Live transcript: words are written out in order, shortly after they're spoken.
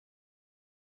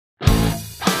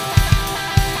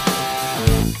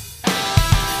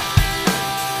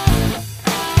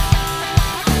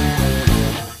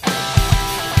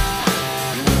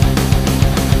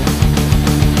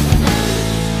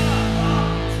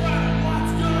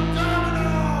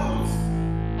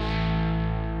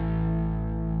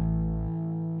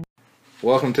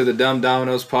Welcome to the Dumb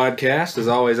Dominos podcast. As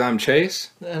always, I'm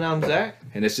Chase. And I'm Zach.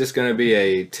 And it's just going to be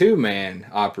a two-man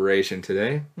operation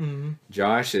today. Mm-hmm.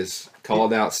 Josh is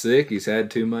called out sick. He's had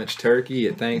too much turkey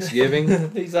at Thanksgiving.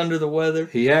 He's under the weather.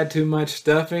 He had too much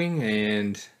stuffing,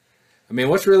 and I mean,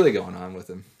 what's really going on with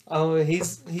him? Oh,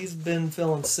 he's been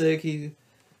feeling sick. He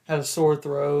had a sore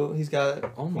throat. He's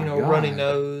got runny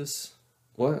nose.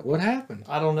 What happened?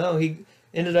 I don't know. He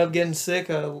ended up getting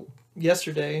sick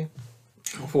yesterday.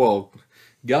 Well,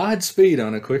 Godspeed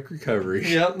on a quick recovery.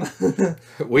 Yep.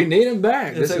 We need him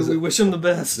back. We wish him the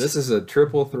best. This is a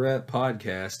triple threat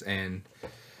podcast, and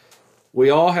we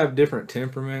all have different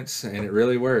temperaments, and it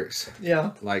really works.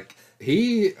 Yeah. Like,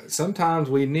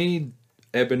 sometimes we need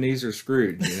Ebenezer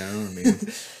Scrooge, you know? I mean,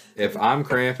 if I'm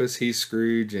Krampus, he's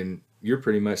Scrooge, and you're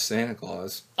pretty much Santa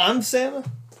Claus. I'm Santa?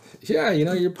 Yeah,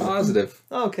 you're positive.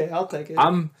 Okay, I'll take it.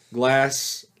 I'm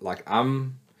glass,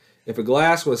 if a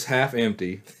glass was half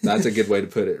empty, that's a good way to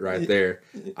put it right there.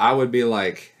 I would be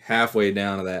like halfway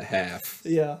down to that half.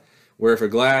 Yeah. Where if a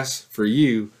glass for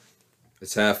you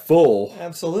is half full.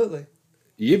 Absolutely.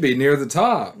 You'd be near the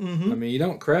top. Mm-hmm. I mean, you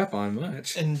don't crap on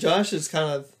much. And Josh is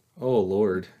kind of... Oh,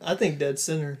 Lord. I think dead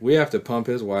center. We have to pump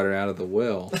his water out of the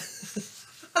well.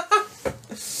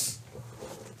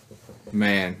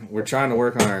 Man, we're trying to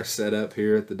work on our setup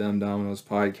here at the Dumb Dominos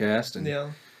podcast.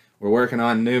 And we're working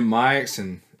on new mics,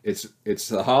 and it's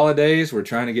the holidays. We're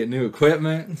trying to get new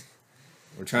equipment.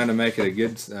 We're trying to make it a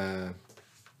good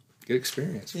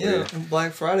experience for you. And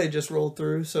Black Friday just rolled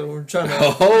through, so we're trying to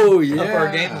up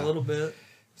our game a little bit.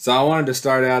 So I wanted to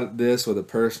start out this with a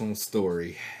personal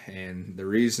story, and the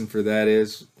reason for that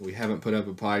is we haven't put up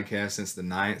a podcast since the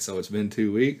 9th, so it's been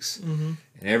 2 weeks, and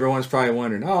everyone's probably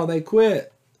wondering, oh, they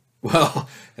quit. Well,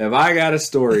 have I got a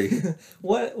story?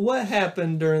 What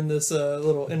happened during this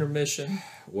little intermission?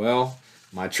 Well,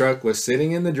 my truck was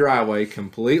sitting in the driveway,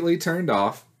 completely turned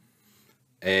off.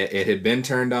 It had been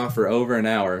turned off for over an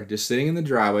hour, just sitting in the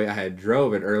driveway. I had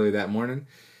drove it early that morning.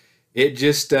 It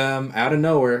just, out of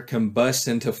nowhere, combusts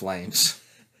into flames.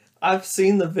 I've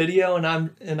seen the video,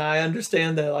 and I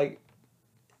understand that, like,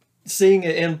 seeing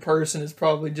it in person is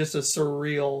probably just a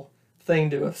surreal thing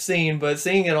to have seen, but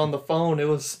seeing it on the phone, it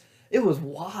was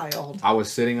wild. I was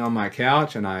sitting on my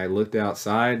couch, and I looked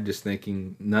outside, just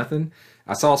thinking nothing.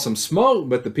 I saw some smoke,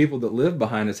 but the people that live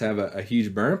behind us have a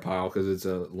huge burn pile because it's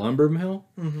a lumber mill.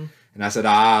 Mm-hmm. And I said,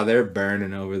 they're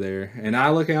burning over there. And I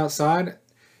look outside,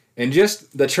 and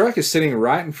just the truck is sitting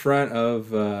right in front of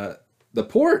the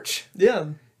porch. Yeah.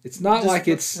 It's not like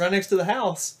it's... right next to the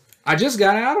house. I just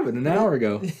got out of it an hour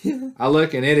ago. I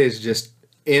look, and it is just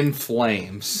in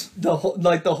flames. The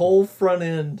whole front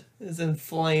end is in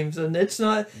flames, and it's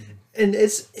not... And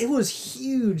it was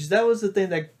huge. That was the thing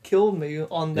that killed me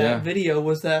on that video,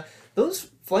 was that those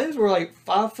flames were like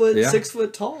 5 foot, 6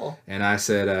 foot tall. And I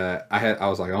said, I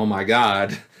was like, oh my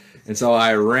God. And so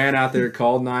I ran out there,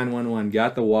 called 911,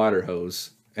 got the water hose,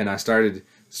 and I started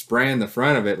spraying the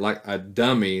front of it like a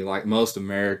dummy, like most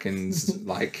Americans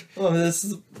like. Well, this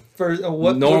is for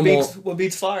what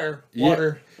beats fire?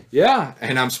 Water. Yeah,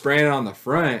 and I'm spraying it on the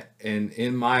front, and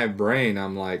in my brain,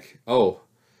 I'm like, oh,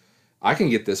 I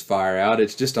can get this fire out.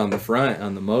 It's just on the front,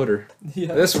 on the motor.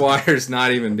 Yeah. This water's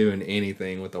not even doing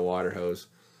anything with the water hose.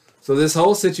 So this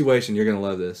whole situation, you're going to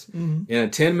love this. Mm-hmm. In a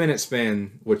 10-minute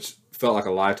span, which felt like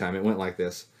a lifetime, it went like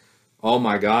this. Oh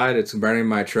my God, it's burning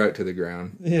my truck to the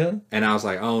ground. Yeah. And I was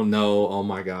like, oh no, oh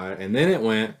my God. And then it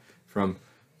went from,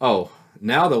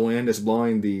 now the wind is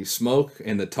blowing the smoke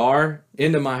and the tar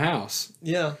into my house.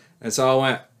 Yeah. And so I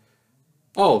went,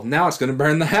 now it's going to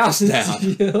burn the house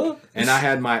down. Yeah. And I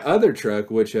had my other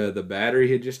truck, which the battery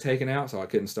had just taken out, so I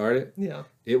couldn't start it. Yeah.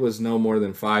 It was no more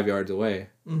than 5 yards away.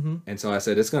 Mm-hmm. And so I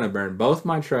said, it's going to burn both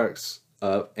my trucks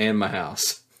up and my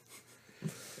house.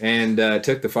 And it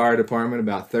took the fire department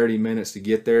about 30 minutes to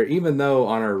get there, even though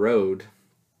on our road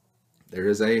there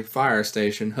is a fire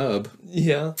station hub.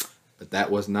 Yeah. But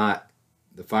that was not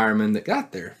the firemen that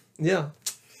got there. Yeah.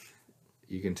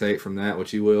 You can take from that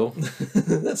what you will.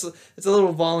 It's a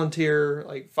little volunteer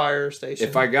fire station.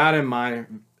 If I got in my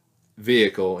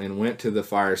vehicle and went to the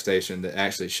fire station that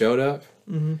actually showed up,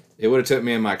 it would have took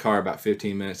me in my car about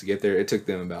 15 minutes to get there. It took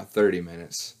them about 30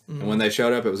 minutes. And when they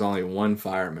showed up, it was only one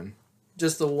fireman.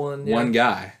 Just the one. Yeah. One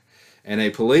guy. And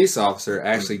a police officer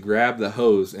actually grabbed the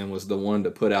hose and was the one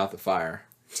to put out the fire.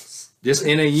 Just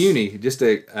in a uni, just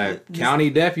a county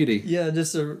deputy. Yeah,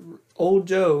 just a old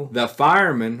Joe. The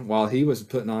fireman, while he was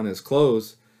putting on his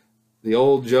clothes, the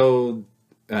old Joe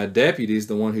deputy's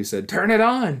the one who said, turn it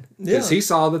on. Because he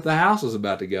saw that the house was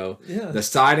about to go. Yeah. The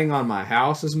siding on my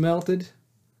house is melted.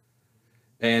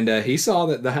 And he saw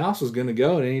that the house was going to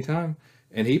go at any time.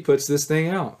 And he puts this thing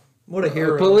out. What a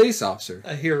hero. A police officer.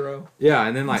 A hero. Yeah,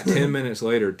 and then like 10 minutes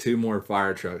later, 2 more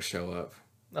fire trucks show up.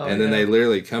 Oh, and then they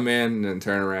literally come in and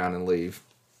turn around and leave.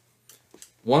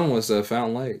 One was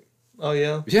Fountain Lake. Oh,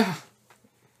 yeah? Yeah.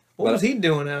 What was he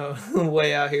doing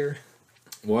way out here?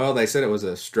 Well, they said it was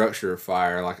a structure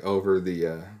fire, like over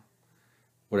the,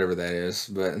 whatever that is.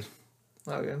 But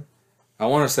okay. I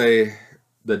want to say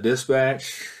the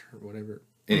dispatch or whatever.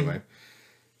 Anyway.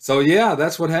 So, yeah,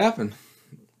 that's what happened.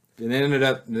 And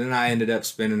then I ended up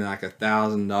spending like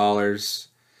 $1,000.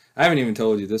 I haven't even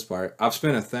told you this part. I've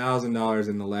spent $1,000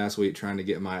 in the last week trying to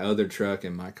get my other truck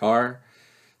and my car.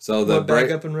 So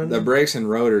the brakes and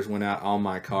rotors went out on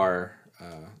my car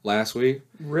last week.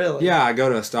 Really? Yeah, I go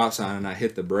to a stop sign and I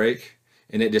hit the brake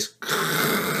and it just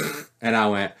and I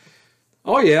went,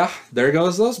 oh yeah, there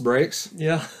goes those brakes.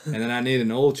 Yeah. And then I need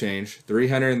an oil change,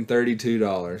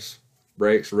 $332.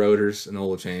 Brakes, rotors, and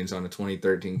oil change on a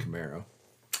 2013 Camaro.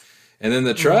 And then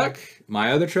the truck,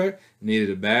 my other truck,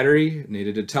 needed a battery,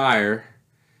 needed a tire.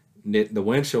 The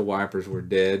windshield wipers were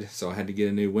dead, so I had to get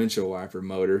a new windshield wiper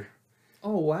motor.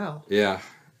 Oh, wow. Yeah.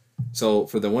 So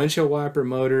for the windshield wiper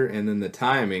motor and then the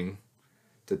timing,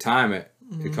 to time it,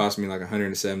 it cost me like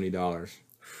 $170.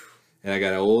 And I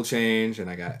got an oil change and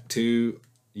I got 2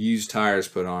 used tires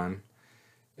put on.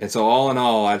 And so all in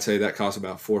all, I'd say that cost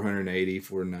about $480,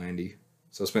 $490.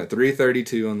 So I spent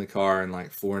 $332 on the car and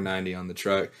like $490 on the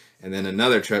truck. And then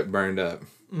another truck burned up.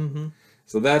 Mm-hmm.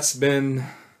 So that's been...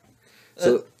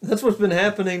 that's what's been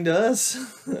happening to us.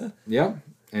 Yep.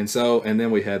 And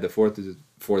then we had the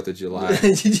 4th of July.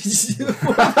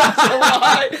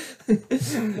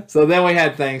 So then we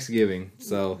had Thanksgiving.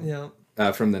 So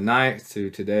from the 9th to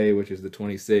today, which is the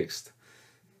 26th,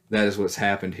 that is what's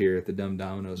happened here at the Dumb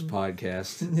Dominos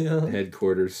podcast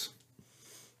headquarters.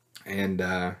 And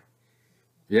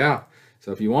yeah.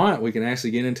 So if you want, we can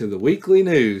actually get into the weekly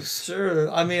news.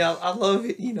 Sure. I mean, I love,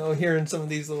 hearing some of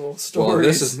these little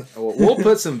stories. We'll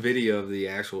put some video of the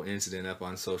actual incident up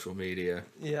on social media.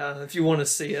 Yeah, if you want to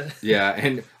see it. Yeah,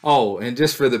 and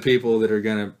just for the people that are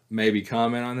going to maybe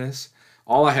comment on this,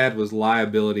 all I had was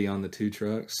liability on the 2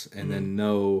 trucks and then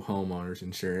no homeowner's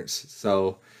insurance.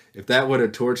 So if that would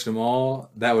have torched them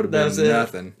all, that would have been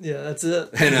nothing. Yeah, that's it.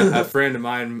 And a friend of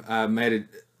mine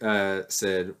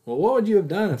said, well, what would you have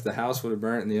done if the house would have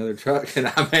burnt in the other truck? And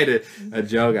I made a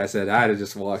joke. I said, I'd have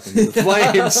just walked into the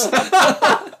flames.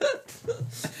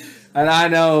 And I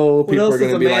know people are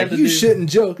going to be like, you shouldn't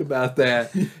joke about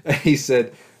that. And he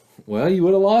said, well, you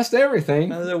would have lost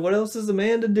everything. I said, what else is a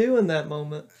man to do in that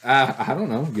moment? I don't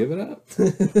know. Give it up.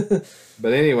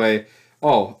 But anyway,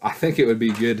 I think it would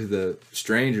be good to the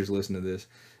strangers listening to this.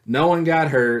 No one got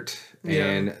hurt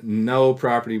and no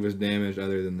property was damaged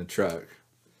other than the truck.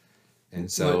 And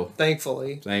so,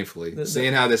 thankfully,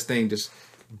 seeing how this thing just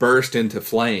burst into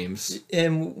flames.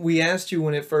 And we asked you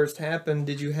when it first happened,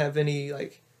 did you have any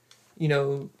items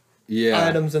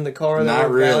in the car?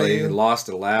 Not really. Value? Lost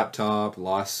a laptop,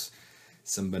 lost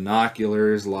some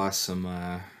binoculars, lost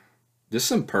some just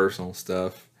some personal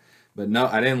stuff. But no,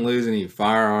 I didn't lose any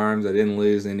firearms. I didn't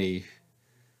lose any.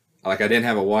 I didn't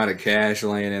have a wad of cash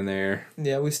laying in there.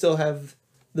 Yeah, we still have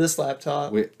this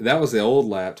laptop. That was the old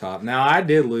laptop. Now, I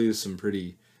did lose some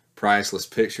pretty priceless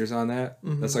pictures on that.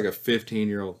 Mm-hmm. That's like a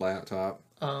 15-year-old laptop.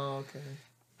 Oh, okay.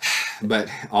 But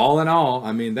all in all,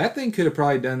 I mean, that thing could have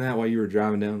probably done that while you were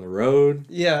driving down the road.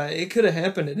 Yeah, it could have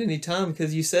happened at any time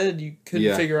because you said you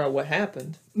couldn't figure out what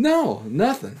happened. No,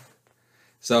 nothing.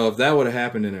 So if that would have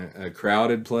happened in a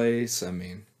crowded place, I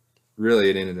mean, really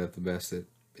it ended up the best that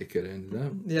it could have ended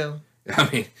up. Yeah. I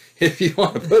mean, if you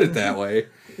want to put it that way.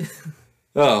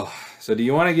 So do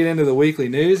you want to get into the weekly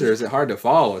news, or is it hard to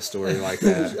follow a story like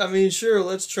that? I mean, sure,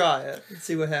 let's try it. Let's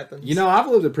see what happens. I've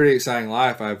lived a pretty exciting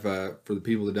life. I've, for the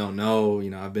people that don't know,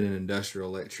 I've been an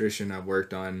industrial electrician. I've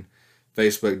worked on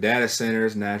Facebook data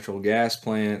centers, natural gas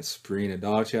plants, Purina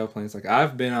dog chow plants.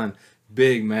 I've been on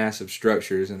big, massive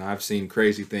structures, and I've seen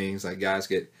crazy things like guys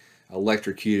get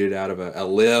electrocuted out of a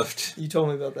lift. You told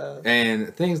me about that.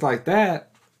 And things like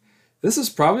that. This is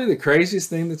probably the craziest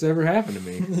thing that's ever happened to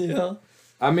me. Yeah.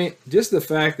 I mean, just the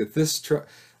fact that this truck,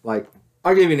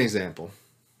 I'll give you an example.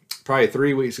 Probably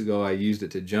 3 weeks ago, I used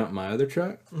it to jump my other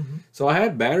truck. Mm-hmm. So I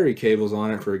had battery cables on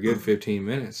it for a good 15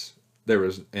 minutes.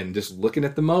 And just looking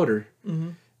at the motor,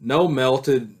 no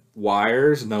melted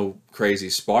wires, no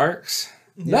crazy sparks,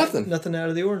 nothing. Nothing out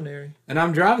of the ordinary. And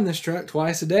I'm driving this truck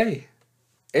twice a day,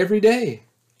 every day.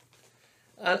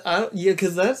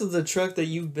 Because that's the truck that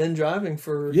you've been driving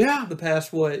for the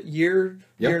past, year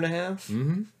and a half?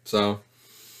 Mm-hmm. So,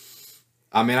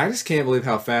 I mean, I just can't believe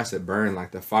how fast it burned.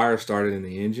 The fire started in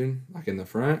the engine, in the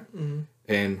front. Mm-hmm.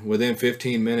 And within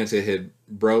 15 minutes, it had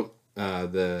broke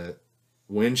the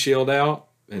windshield out,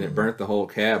 and it burnt the whole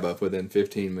cab up within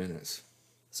 15 minutes.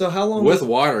 So how long with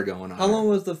water going on? How long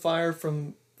was the fire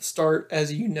from start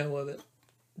as you know of it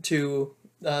to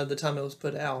the time it was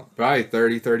put out? Probably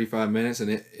 30, 35 minutes, and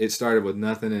it started with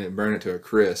nothing, and it burned it to a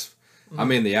crisp. I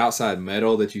mean, the outside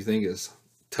metal that you think is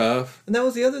tough. And that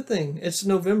was the other thing. It's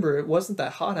November. It wasn't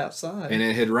that hot outside. And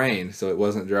it had rained, so it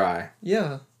wasn't dry.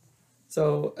 Yeah.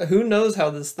 So who knows how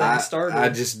this thing started? I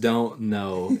just don't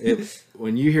know.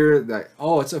 When you hear that,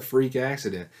 oh, it's a freak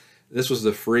accident. This was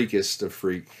the freakest of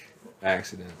freak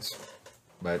accidents.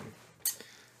 But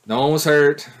no one was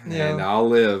hurt, and I'll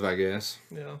live, I guess.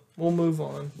 Yeah. We'll move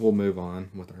on. We'll move on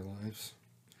with our lives.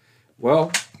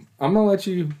 Well, I'm going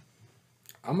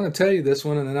to tell you this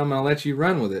one, and then I'm going to let you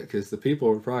run with it, because the people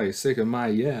are probably sick of my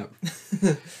yap.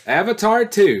 Avatar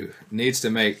 2 needs to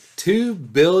make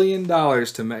 $2 billion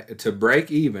to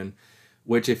break even,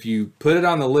 which if you put it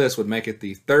on the list would make it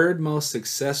the third most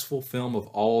successful film of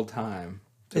all time.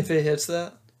 If it hits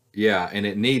that? Yeah, and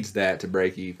it needs that to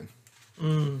break even.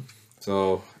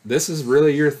 So this is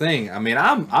really your thing. I mean,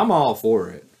 I'm all for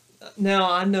it.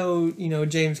 Now, I know,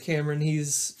 James Cameron,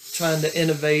 he's trying to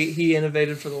innovate. He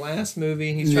innovated for the last movie,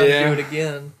 and he's trying to do it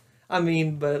again. I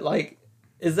mean, but,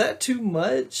 is that too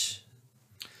much?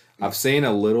 I've seen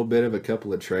a little bit of a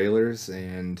couple of trailers,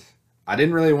 and I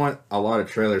didn't really want a lot of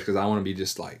trailers because I want to be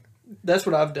just, that's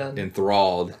what I've done.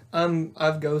 Enthralled.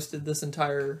 I've ghosted this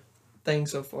entire thing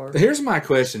so far. Here's my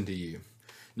question to you.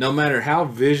 No matter how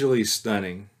visually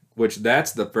stunning, which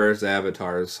that's the first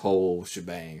Avatar's whole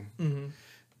shebang,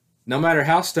 no matter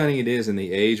how stunning it is in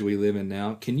the age we live in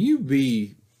now, can you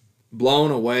be blown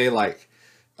away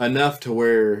enough to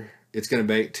where it's going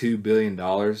to make $2 billion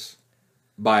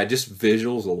by just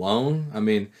visuals alone? I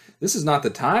mean, this is not the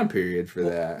time period for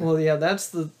that. Well, yeah, that's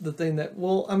the thing that...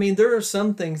 Well, I mean, there are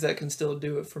some things that can still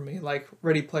do it for me, like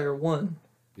Ready Player One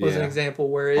was an example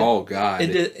where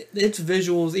its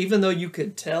visuals, even though you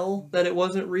could tell that it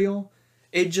wasn't real,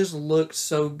 it just looked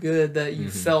so good that you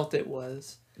felt it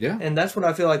was. Yeah. And that's what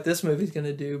I feel like this movie's going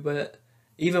to do, but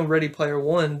even Ready Player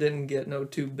One didn't get no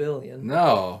 $2 billion.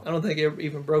 No. I don't think it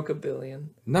even broke $1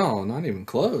 billion. No, not even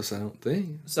close, I don't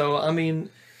think. So, I mean,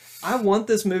 I want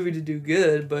this movie to do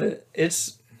good, but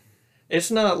it's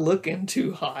not looking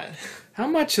too hot. How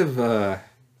much of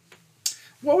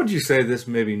what would you say this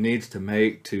movie needs to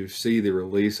make to see the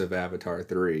release of Avatar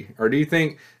 3? Or do you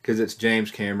think, because it's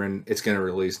James Cameron, it's going to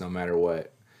release no matter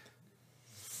what?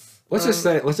 Let's just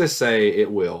say it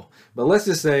will. But let's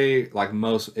just say, it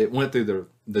went through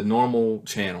the normal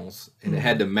channels, and it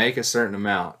had to make a certain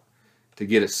amount to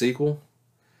get a sequel.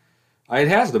 It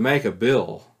has to make a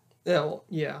bill. Yeah, well,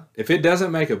 yeah. If it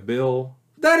doesn't make a bill,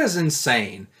 that is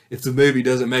insane. If the movie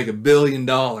doesn't make $1 billion,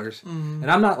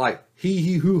 and I'm not like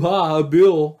hee hoo ha a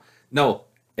bill. No,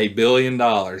 $1 billion.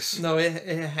 No,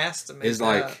 it has to make. It's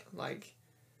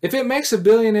if it makes $1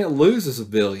 billion, it loses $1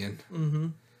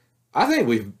 billion. I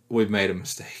think we've made a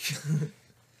mistake.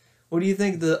 What do you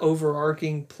think the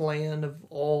overarching plan of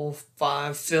all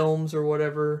 5 films or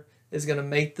whatever is going to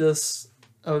make this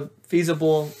a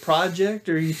feasible project,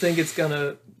 or you think it's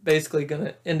basically going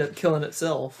to end up killing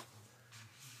itself?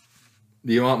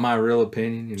 Do you want my real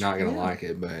opinion? You're not going to like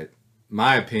it, but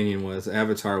my opinion was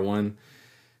Avatar 1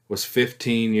 was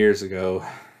 15 years ago,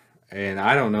 and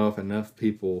I don't know if enough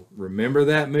people remember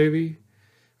that movie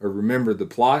or remember the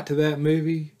plot to that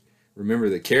movie, remember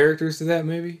the characters to that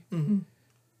movie.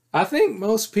 I think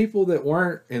most people that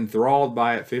weren't enthralled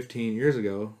by it 15 years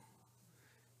ago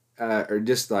are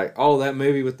just like, oh, that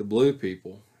movie with the blue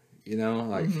people.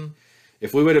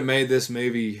 If we would have made this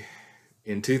movie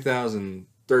in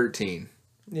 2013,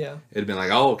 it'd have been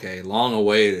like, oh, okay, long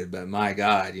awaited, but my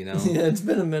God, Yeah, it's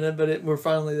been a minute, but we're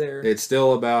finally there. It's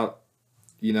still about,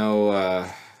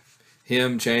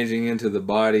 him changing into the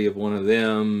body of one of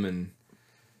them, and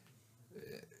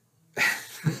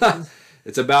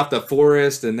it's about the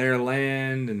forest and their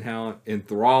land and how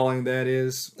enthralling that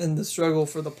is. And the struggle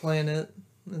for the planet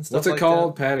and stuff. What's it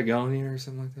called? Patagonia or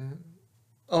something like that?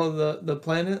 Oh, the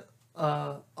planet?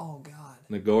 Oh, God.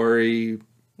 Nagori,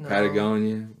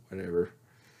 Patagonia, whatever.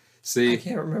 See, I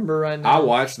can't remember right now. I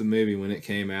watched the movie when it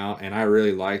came out, and I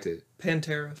really liked it.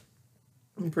 Pantera.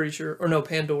 I'm pretty ssure. Or no,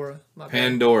 Pandora.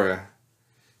 Pandora.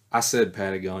 I said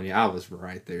Patagonia. I was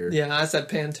right there. Yeah, I said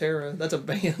Pantera. That's a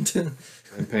band.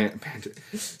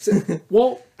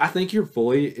 Well, I think you're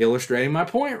fully illustrating my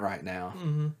point right now.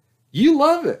 You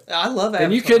love it. I love Avatar.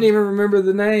 And you couldn't even remember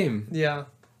the name. Yeah.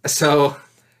 So...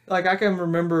 I can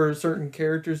remember certain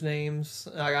characters' names.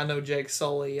 I know Jake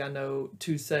Sully. I know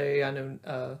Tusay. I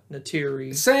know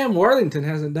Natiri. Sam Worthington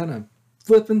hasn't done a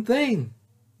flipping thing.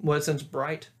 What, since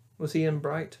Bright? Was he in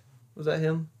Bright? Was that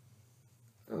him?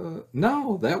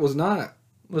 No, that was not.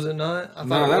 Was it not?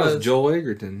 No, that was Joel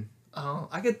Edgerton. Oh,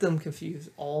 I get them confused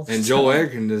all the time. And Joel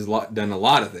Edgerton has done a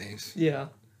lot of things. Yeah.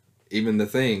 Even The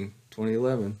Thing,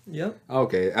 2011. Yep.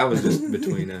 Okay, that was just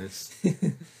between us.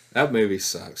 That movie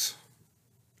sucks.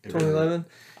 2011?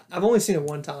 I've only seen it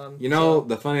one time. You know,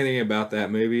 the funny thing about that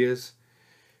movie is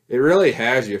it really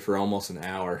has you for almost an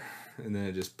hour, and then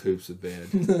it just poops the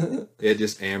bed. It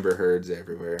just Amber Heards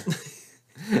everywhere.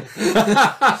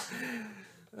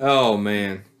 Oh,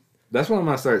 man. That's what I'm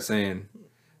going to start saying.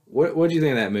 What do you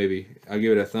think of that movie? I'll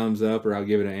give it a thumbs up or I'll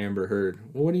give it an Amber Heard.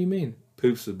 Well, what do you mean?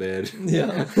 Poops the bed.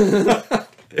 Yeah.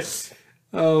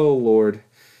 Oh, Lord.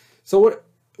 So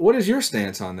what is your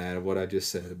stance on that, of what I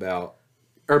just said about,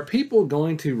 are people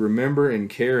going to remember and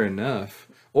care enough?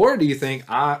 Or do you think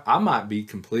I might be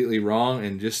completely wrong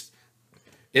and just,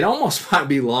 it almost might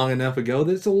be long enough ago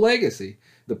that it's a legacy.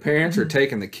 The parents are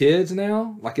taking the kids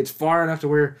now. Like, it's far enough to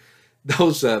where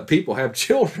those people have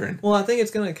children. Well, I think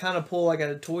it's going to kind of pull like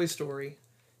a Toy Story.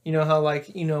 You know how,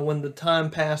 like, you know, when the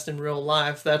time passed in real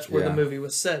life, that's where the movie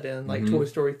was set in. Like, Toy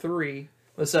Story 3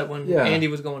 was set when Andy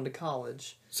was going to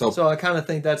college. So I kind of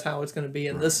think that's how it's going to be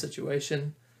in this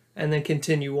situation. And then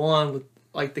continue on with,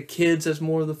 like, the kids as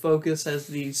more of the focus, as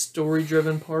the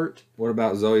story-driven part. What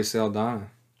about Zoe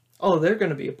Saldana? Oh, they're going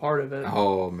to be a part of it.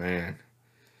 Oh, man.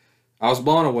 I was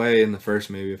blown away in the first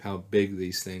movie of how big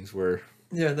these things were.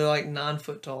 Yeah, they're like 9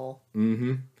 foot tall.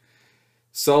 Mm-hmm.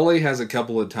 Sully has a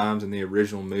couple of times in the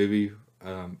original movie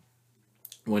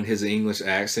when his English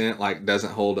accent like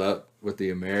doesn't hold up with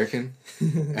the American,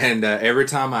 and every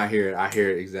time I hear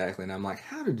it exactly, and I'm like,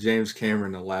 how did James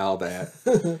Cameron allow that?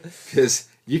 Because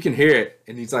you can hear it,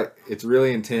 and he's like, it's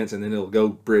really intense, and then it'll go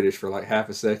British for like half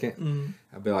a second.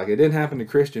 I'd be like, it didn't happen to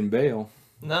Christian Bale.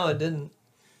 No, it didn't.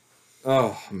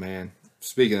 Oh man!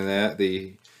 Speaking of that,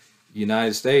 the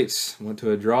United States went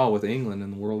to a draw with England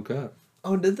in the World Cup.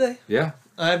 Oh, did they? Yeah.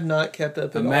 I have not kept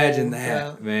up at Imagine all.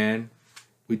 that, man.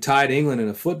 We tied England in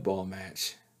a football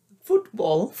match.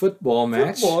 Football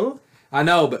match. Football? I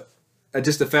know, but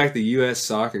just the fact the U.S.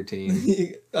 soccer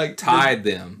team like tied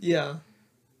them. Yeah.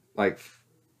 Like,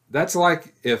 that's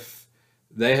like if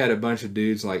they had a bunch of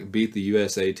dudes like beat the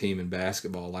USA team in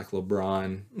basketball, like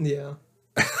LeBron. Yeah.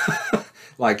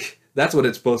 Like, that's what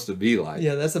it's supposed to be like.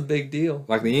 Yeah, that's a big deal.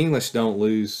 Like, the English don't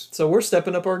lose. So we're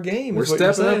stepping up our game. We're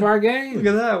stepping up our game. Look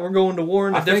at that. We're going to war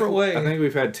in a different way. I think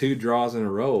we've had 2 draws in a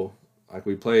row. Like,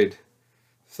 we played.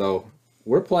 So,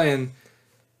 we're playing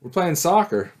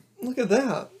soccer. Look at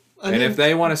that. If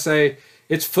they want to say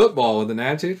it's football with an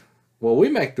attitude, well, we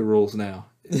make the rules now.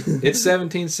 It's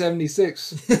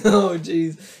 1776. Oh,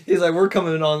 jeez. He's like, we're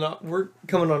coming on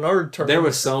our turn. There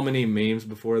was so many memes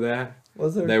before that.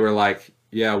 Was there? They were like,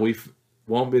 yeah, we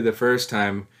won't be the first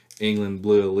time England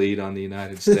blew a lead on the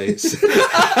United States.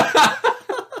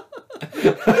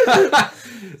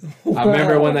 I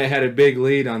remember when they had a big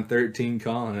lead on 13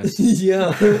 colonists. Yeah.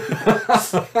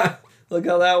 Look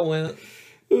how that went.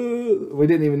 We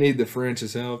didn't even need the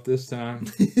French's help this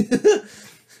time.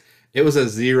 It was a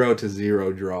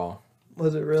 0-0 draw.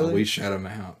 Was it really? So we shut them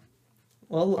out.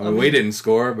 Well, I mean, we didn't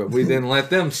score, but we didn't let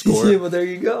them score. Yeah, well, there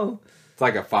you go. It's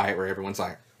like a fight where everyone's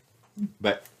like,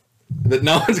 but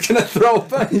no one's going to throw a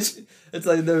punch. It's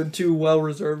like they're 2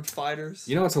 well-reserved fighters.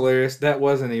 You know what's hilarious? That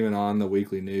wasn't even on the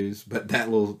weekly news, but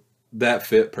that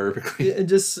fit perfectly. It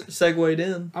just segued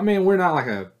in. I mean, we're not like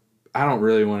I don't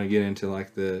really want to get into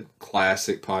like the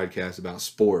classic podcast about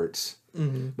sports.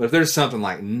 Mm-hmm. But if there's something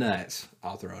like nuts,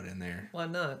 I'll throw it in there. Why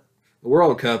not? The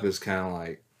World Cup is kind of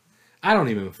like, I don't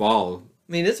even follow.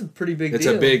 I mean, it's a pretty big deal. It's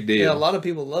a big deal. Yeah, a lot of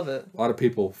people love it. A lot of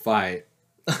people fight.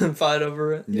 Fight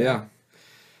over it. Yeah.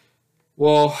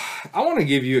 Well, I want to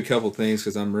give you a couple things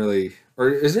because I'm really... Or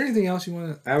is there anything else you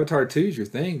want to... Avatar 2 is your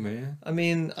thing, man. I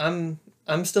mean, I'm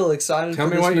still excited for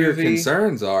this movie. Tell me what your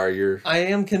concerns are. I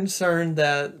am concerned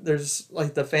that there's,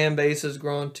 like, the fan base has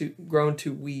grown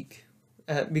too weak.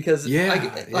 Because,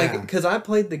 because I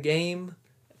played the game.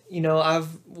 You know,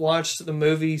 I've watched the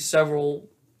movie several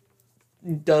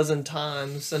dozen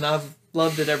times, and I've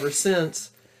loved it ever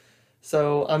since.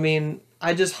 So, I mean,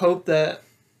 I just hope that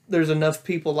there's enough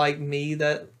people like me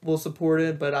that will support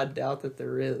it, but I doubt that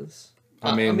there is.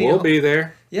 I mean we'll be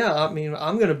there. Yeah, I mean,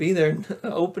 I'm going to be there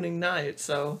opening night,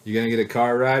 so. You're going to get a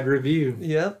car ride review.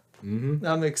 Yep. Mm-hmm.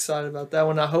 I'm excited about that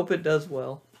one. I hope it does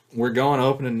well. We're going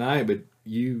opening night, but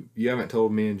you haven't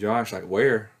told me and Josh, like,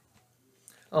 where?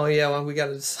 Oh, yeah, well, I got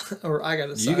to decide.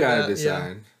 You got to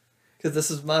decide. Because this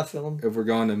is my film. If we're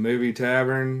going to Movie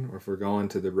Tavern, or if we're going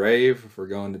to the Rave, if we're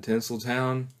going to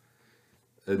Tinseltown,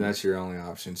 and that's your only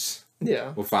options.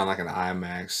 Yeah. We'll find like an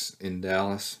IMAX in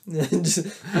Dallas. We'll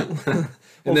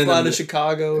fly to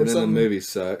Chicago or something. And then the movie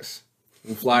sucks.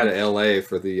 We'll fly to LA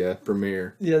for the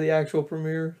premiere. Yeah, the actual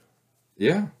premiere.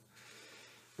 Yeah.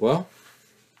 Well,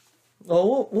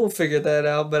 we'll figure that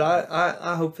out, but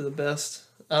I hope for the best.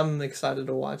 I'm excited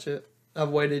to watch it. I've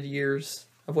waited years.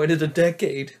 I've waited a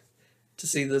decade to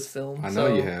see this film. I know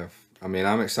you have. I mean,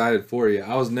 I'm excited for you.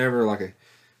 I was never like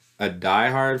a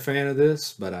diehard fan of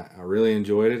this, but I really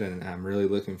enjoyed it, and I'm really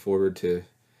looking forward to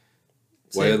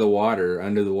Way of the Water,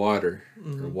 Under the Water,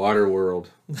 or Water World.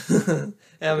 Avatar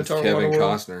with Kevin Waterworld.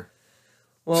 Costner.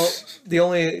 Well, the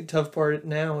only tough part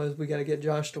now is we got to get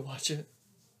Josh to watch it.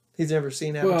 He's never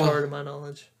seen Avatar, to my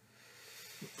knowledge.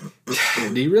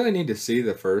 Do you really need to see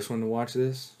the first one to watch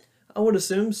this? I would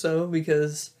assume so,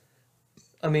 because,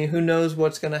 I mean, who knows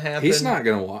what's going to happen. He's not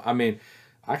going to watch. I mean,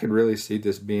 I could really see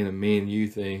this being a me and you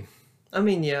thing. I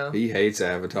mean, yeah. He hates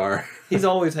Avatar. He's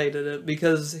always hated it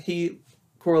because he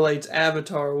correlates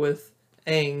Avatar with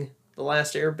Aang, the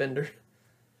Last Airbender.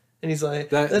 And he's like,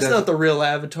 that's not the real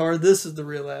Avatar. This is the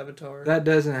real Avatar. That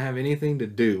doesn't have anything to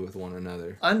do with one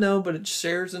another. I know, but it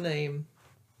shares a name.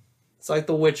 It's like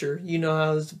The Witcher. You know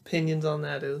how his opinions on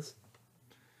that is.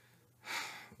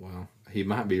 Well, he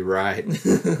might be right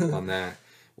on that.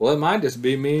 Well, it might just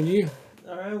be me and you.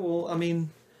 All right, well, I mean...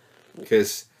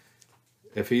 Because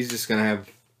if he's just going to have...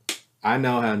 I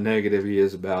know how negative he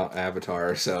is about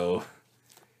Avatar, so...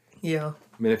 Yeah.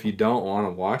 I mean, if you don't want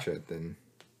to watch it, then...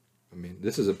 I mean,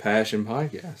 this is a passion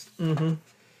podcast. Mm-hmm.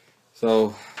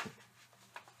 So...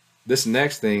 This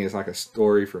next thing is like a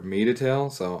story for me to tell,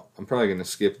 so I'm probably going to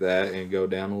skip that and go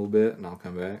down a little bit, and I'll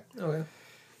come back. Okay.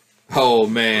 Oh,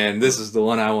 man, this is the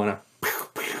one I want to...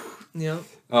 Yeah.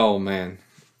 Oh, man.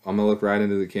 I'm going to look right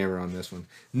into the camera on this one.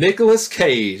 Nicolas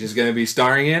Cage is going to be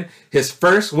starring in his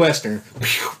first Western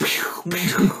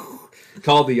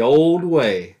called The Old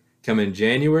Way, coming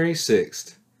January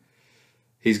 6th.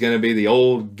 He's going to be the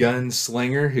old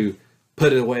gunslinger who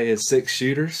put away his 6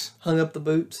 shooters. Hung up the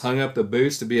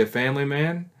boots to be a family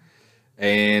man.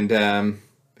 And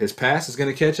his past is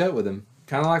going to catch up with him.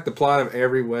 Kind of like the plot of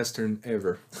every Western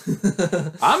ever.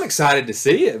 I'm excited to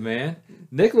see it, man.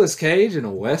 Nicolas Cage in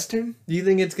a Western? Do you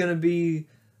think it's going to be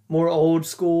more old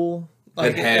school?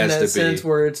 Like, it has in that to sense be.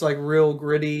 where it's like real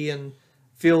gritty and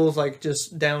feels like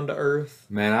just down to earth.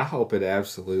 Man, I hope it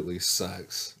absolutely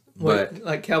sucks. What, But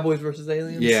like Cowboys versus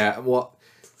Aliens? yeah, well,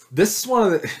 this is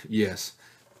one of the... Yes.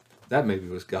 That movie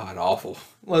was god-awful.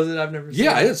 Was it? I've never seen it.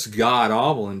 Yeah, it's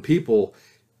god-awful. And people...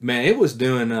 Man, it was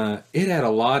doing... it had a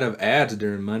lot of ads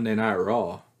during Monday Night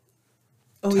Raw.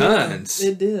 Oh, Tons. Yeah,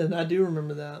 it did. I do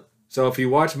remember that. So if you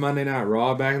watch Monday Night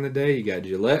Raw back in the day, you got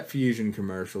Gillette Fusion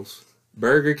commercials,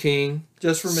 Burger King,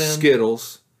 Just for Men,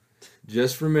 Skittles,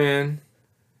 Just for Men.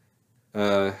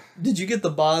 Did you get the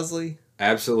Bosley?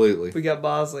 Absolutely. We got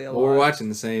Bosley a lot. Well, we're watching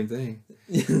the same thing.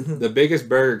 The biggest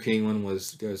Burger King one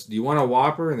goes, do you want a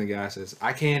Whopper? And the guy says,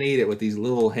 I can't eat it with these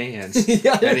little hands.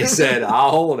 Yeah, and he said,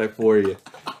 I'll hold it for you.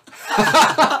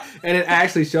 And it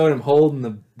actually showed him holding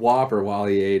the Whopper while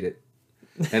he ate it.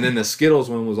 And then the Skittles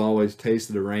one was always Taste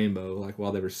of the Rainbow, like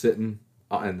while they were sitting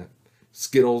and the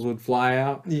Skittles would fly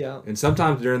out. Yeah. And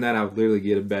sometimes during that I would literally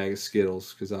get a bag of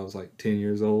Skittles because I was like 10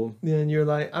 years old. Yeah, and you're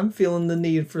like, I'm feeling the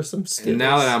need for some Skittles. And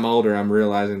now that I'm older, I'm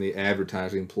realizing the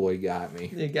advertising ploy got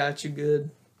me. It got you good.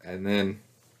 And then,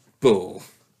 bull.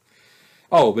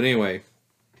 Oh, but anyway,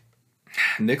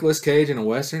 Nicolas Cage in a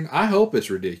Western, I hope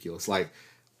it's ridiculous. Like,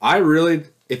 I really,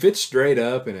 if it's straight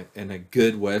up and a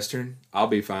good Western, I'll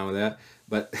be fine with that.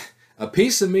 But a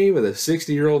piece of me with a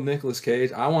 60-year-old Nicolas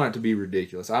Cage, I want it to be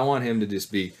ridiculous. I want him to just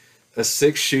be a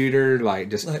 6-shooter, like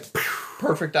just... Like,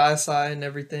 perfect eyesight and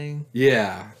everything.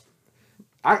 Yeah.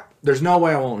 There's no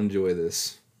way I won't enjoy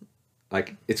this.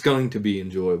 Like, it's going to be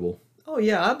enjoyable. Oh,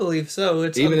 yeah, I believe so.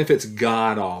 Even if it's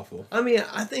god-awful. I mean,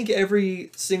 I think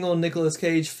every single Nicolas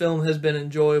Cage film has been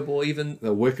enjoyable. Even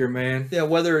The Wicker Man. Yeah,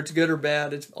 whether it's good or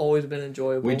bad, it's always been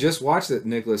enjoyable. We just watched that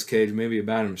Nicolas Cage movie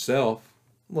about himself.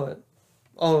 What?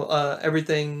 Oh,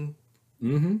 everything.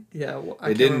 Mm-hmm. Yeah.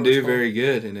 It didn't do very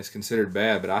good, and it's considered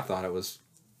bad, but I thought it was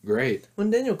great.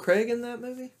 Wasn't Daniel Craig in that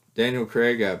movie? Daniel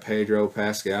Craig, Pedro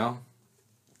Pascal,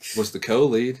 was the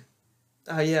co-lead.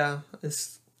 Yeah.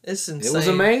 It's insane. It was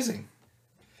amazing.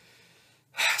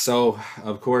 So,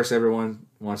 of course, everyone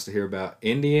wants to hear about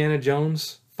Indiana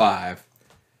Jones 5.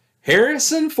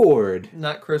 Harrison Ford.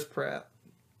 Not Chris Pratt.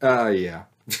 Yeah.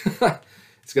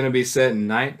 It's going to be set in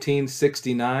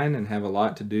 1969 and have a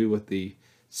lot to do with the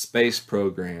space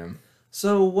program.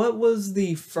 So, what was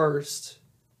the first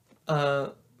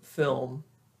film?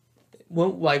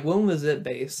 When was it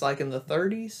based? Like in the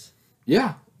 30s?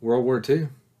 Yeah, World War II.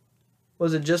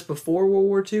 Was it just before World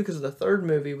War II? Because the third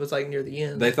movie was like near the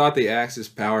end. They thought the Axis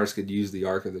powers could use the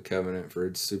Ark of the Covenant for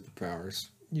its superpowers.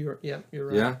 You're right.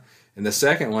 Yeah. And the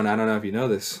second one, I don't know if you know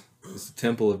this, is the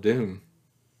Temple of Doom.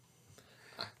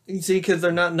 You see, because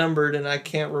they're not numbered, and I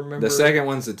can't remember. The second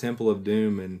one's the Temple of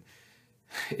Doom, and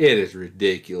it is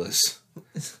ridiculous.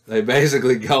 They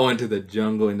basically go into the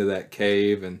jungle, into that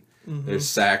cave, and they're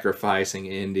sacrificing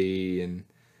Indy,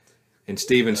 and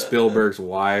Steven Spielberg's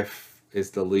wife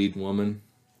is the lead woman.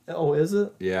 Oh, is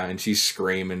it? Yeah, and she's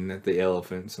screaming at the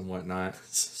elephants and whatnot.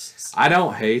 I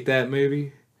don't hate that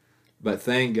movie, but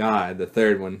thank God, the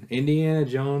third one, Indiana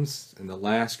Jones and the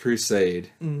Last Crusade.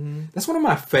 Mm-hmm. That's one of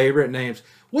my favorite names.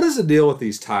 What is the deal with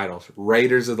these titles?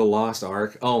 Raiders of the Lost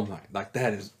Ark. Oh my! Like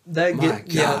that is my God.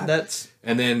 Yeah, that's.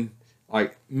 And then,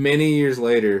 like many years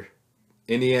later,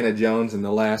 Indiana Jones and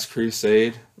the Last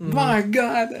Crusade. Mm-hmm. My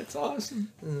God, that's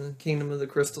awesome. Kingdom of the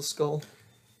Crystal Skull.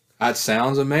 That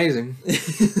sounds amazing.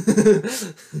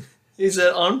 He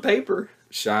said on paper.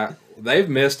 They've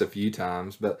missed a few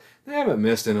times, but they haven't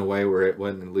missed in a way where it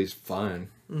wasn't at least fun.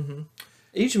 Mm-hmm.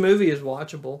 Each movie is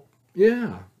watchable.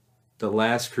 Yeah. The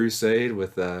Last Crusade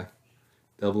with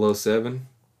 007.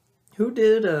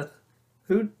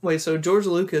 Wait, so George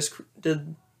Lucas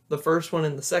did the first one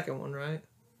and the second one, right?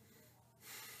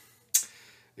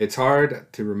 It's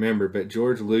hard to remember, but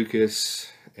George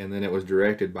Lucas, and then it was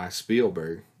directed by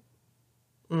Spielberg.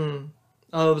 Oh,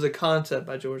 it was a concept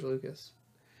by George Lucas.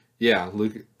 Yeah,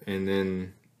 Luke, and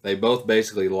then they both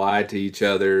basically lied to each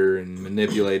other and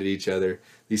manipulated each other.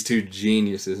 These two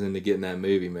geniuses into getting that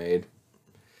movie made.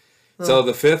 Oh. So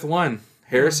the fifth one,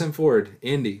 Harrison Ford,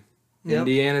 Indy. Yep.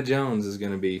 Indiana Jones is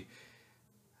going to be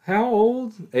how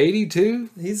old?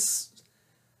 82? He's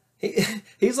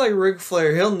like Ric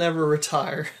Flair. He'll never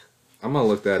retire. I'm going to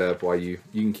look that up while you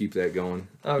can keep that going.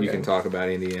 Okay. You can talk about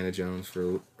Indiana Jones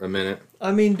for a minute.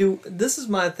 I mean, this is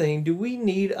my thing. Do we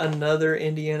need another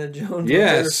Indiana Jones with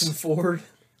Harrison Ford?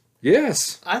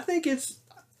 Yes. I think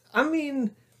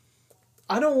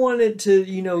I don't want it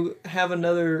to, have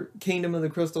another Kingdom of the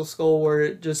Crystal Skull where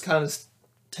it just kind of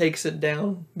takes it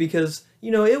down. Because,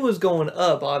 it was going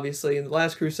up, obviously, and The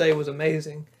Last Crusade was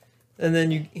amazing. And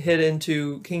then you hit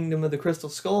into Kingdom of the Crystal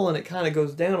Skull, and it kind of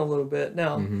goes down a little bit.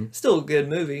 Now, still a good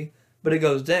movie, but it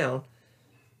goes down.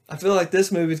 I feel like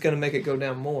this movie's going to make it go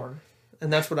down more.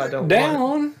 And that's what I don't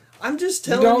want. I'm just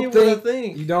telling you what I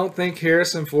think. You don't think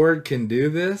Harrison Ford can do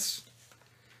this?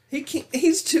 He can't.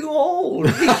 He's too old.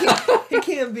 He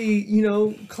can't be,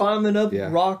 climbing up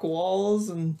rock walls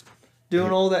and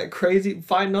doing all that crazy,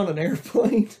 fighting on an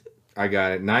airplane. I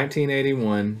got it.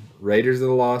 1981, Raiders of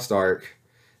the Lost Ark.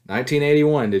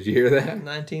 1981, did you hear that?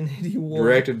 1981.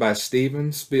 Directed by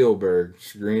Steven Spielberg.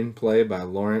 Screenplay by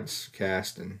Lawrence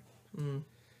Kasdan.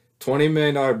 $20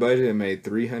 million budget and made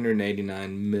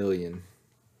 $389 million.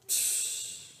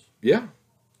 Yeah.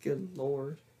 Good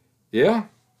Lord. Yeah.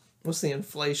 What's the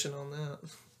inflation on that?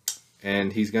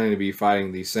 And he's going to be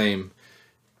fighting the same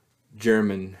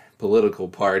German political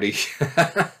party.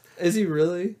 Is he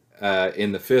really?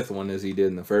 In the fifth one as he did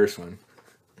in the first one.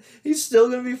 He's still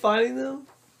going to be fighting them?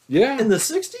 Yeah. In the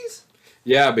 60s?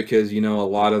 Yeah, because, a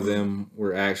lot of them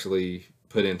were actually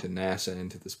put into NASA,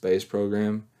 into the space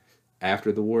program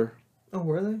after the war. Oh,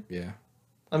 were they? Yeah.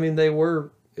 I mean, they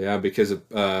were... Yeah, because of...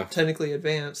 technically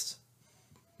advanced.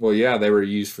 Well, yeah, they were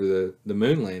used for the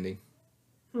moon landing.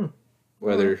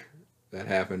 Whether that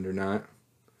happened or not.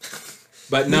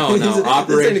 But no,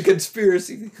 Operation... This ain't a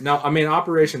conspiracy. No, I mean,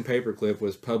 Operation Paperclip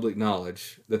was public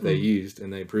knowledge that they used,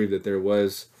 and they proved that there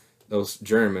was those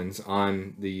Germans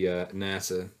on the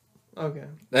NASA. Okay.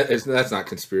 That's not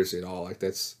conspiracy at all.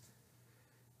 That's...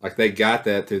 they got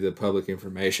that through the Public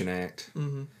Information Act.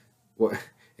 Mm-hmm. What,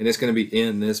 and it's going to be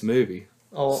in this movie.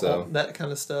 All that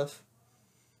kind of stuff.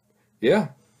 Yeah.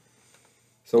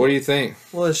 So what do you think?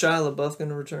 Well, is Shia LaBeouf going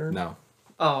to return? No.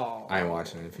 Oh. I ain't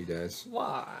watching it if he does.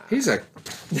 Why? He's a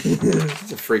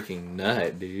freaking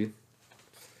nut, dude.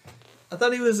 I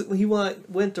thought he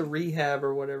went to rehab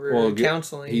or whatever, or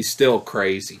counseling. He's still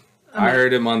crazy. I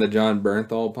heard him on the John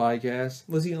Bernthal podcast.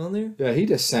 Was he on there? Yeah, he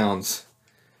just sounds...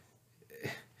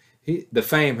 The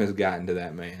fame has gotten to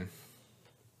that man.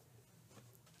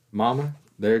 Mama,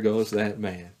 there goes that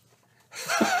man.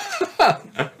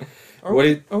 Are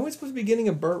we supposed to be getting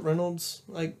a Burt Reynolds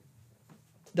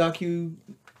docu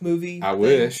movie? I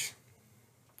wish.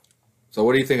 So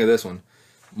what do you think of this one?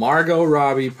 Margot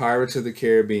Robbie Pirates of the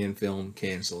Caribbean film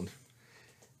canceled.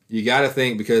 You got to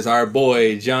think because our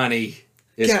boy Johnny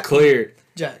is cleared.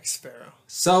 Jack Sparrow.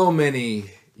 So many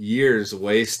years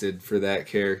wasted for that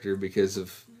character because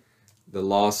of the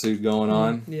lawsuit going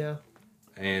on. Yeah.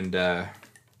 And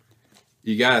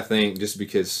you got to think just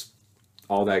because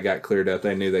all that got cleared up,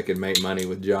 they knew they could make money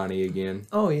with Johnny again.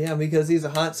 Oh, yeah, because he's a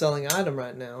hot selling item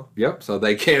right now. Yep, so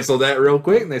they canceled that real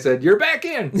quick, and they said, you're back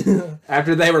in.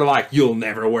 After they were like, you'll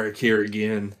never work here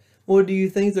again. Well, do you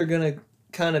think they're going to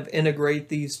kind of integrate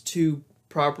these two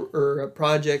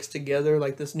projects together,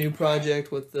 like this new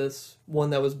project with this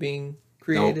one that was being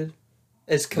created? Nope.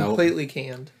 It's completely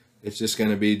canned. It's just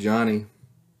going to be Johnny.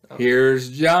 Oh. Here's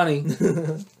Johnny.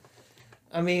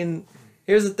 I mean...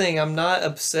 Here's the thing, I'm not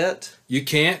upset. You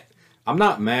can't. I'm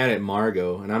not mad at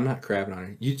Margot, and I'm not crapping on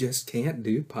her. You just can't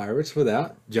do Pirates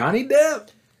without Johnny Depp.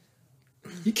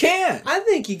 You can't. I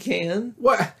think you can.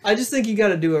 What? I just think you got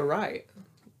to do it right.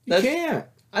 You can't.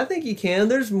 I think you can.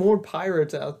 There's more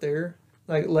pirates out there,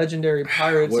 like legendary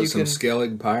pirates. What, some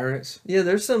Skellig pirates? Yeah,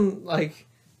 there's some like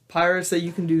pirates that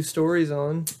you can do stories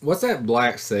on. What's that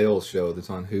Black Sails show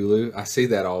that's on Hulu? I see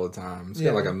that all the time. It's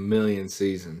got like 1 million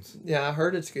seasons. Yeah, I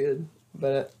heard it's good.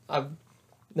 But I've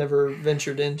never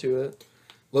ventured into it.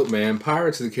 Look, man,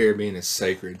 Pirates of the Caribbean is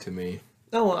sacred to me.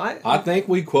 No, I think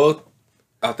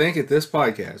at this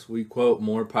podcast, we quote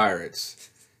more pirates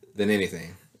than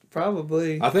anything.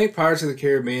 Probably. I think Pirates of the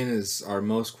Caribbean is our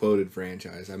most quoted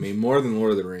franchise. I mean, more than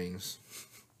Lord of the Rings.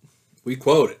 We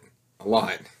quote it a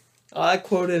lot. I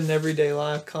quote it in everyday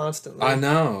life constantly. I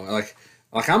know. Like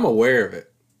I'm aware of it.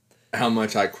 How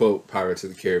much I quote Pirates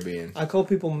of the Caribbean. I call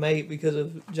people mate because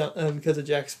of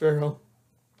Jack Sparrow.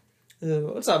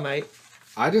 What's up, mate?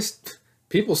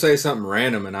 People say something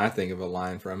random and I think of a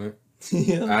line from it.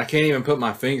 Yeah. I can't even put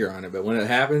my finger on it, but when it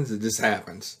happens, it just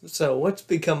happens. So what's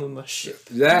become of my ship?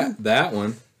 That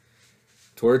one.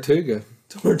 Tortuga.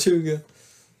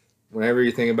 Whenever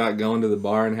you think about going to the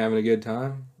bar and having a good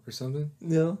time or something.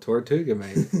 Yeah. Tortuga,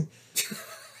 mate.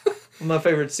 One of my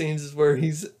favorite scenes is where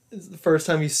it's the first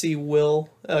time you see Will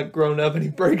grown up and he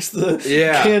breaks the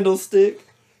candlestick.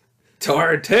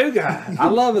 Tortuga. I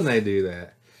love when they do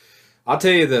that. I'll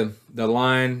tell you the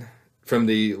line from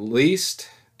the least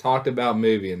talked about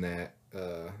movie in that.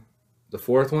 The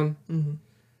fourth one. Mm-hmm.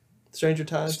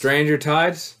 Stranger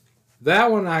Tides.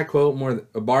 That one I quote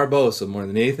Barbossa more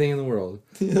than anything in the world.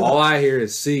 Yeah. All I hear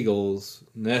is seagulls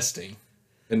nesting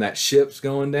and that ship's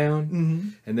going down. Mm-hmm.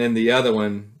 And then the other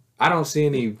one, I don't see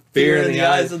any fear in the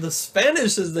eyes of the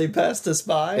Spanish as they passed us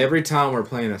by. Every time we're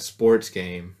playing a sports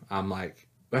game, I'm like,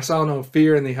 I saw no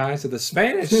fear in the eyes of the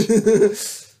Spanish.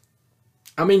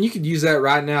 I mean, you could use that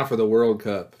right now for the World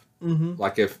Cup. Mm-hmm.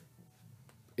 Like if,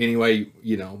 anyway,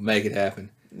 make it happen.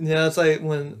 Yeah, it's like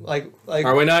when, like.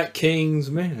 Are we not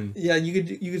kings, men? Yeah,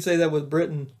 you could say that with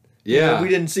Britain. Yeah. We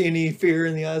didn't see any fear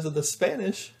in the eyes of the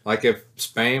Spanish. Like if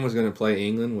Spain was going to play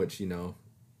England, which,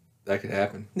 that could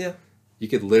happen. Yeah. You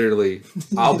could literally,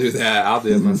 I'll do that. I'll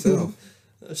do it myself.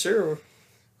 Sure.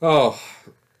 Oh,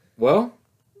 well.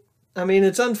 I mean,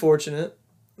 it's unfortunate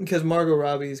because Margot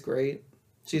Robbie is great.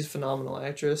 She's a phenomenal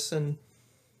actress. And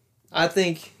I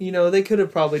think, they could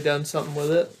have probably done something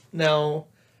with it. Now,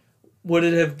 would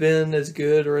it have been as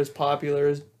good or as popular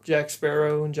as Jack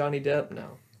Sparrow and Johnny Depp?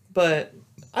 No. But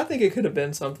I think it could have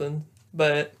been something.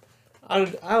 But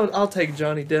I'll take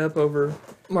Johnny Depp over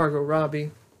Margot Robbie.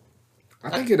 I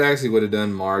think it actually would have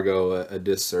done Margot a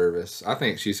disservice. I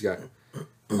think she's got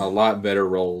a lot better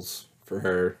roles for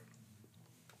her.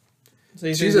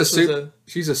 So she's a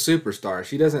superstar.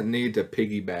 She doesn't need to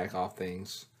piggyback off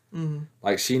things. Mm-hmm.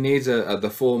 Like she needs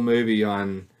the full movie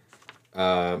on,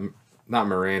 not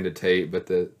Miranda Tate, but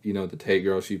the Tate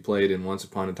girl she played in Once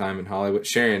Upon a Time in Hollywood,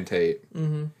 Sharon Tate.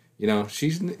 Mm-hmm.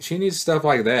 She needs stuff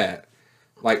like that.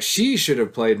 Like she should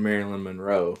have played Marilyn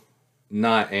Monroe,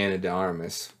 not Anna de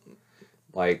Armas.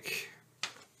 Like,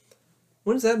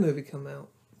 when does that movie come out?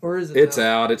 Or is it? It's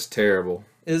out. It's terrible.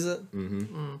 Is it? Mm-hmm.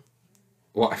 Mm.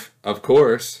 Well, of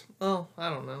course. Oh, I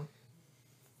don't know.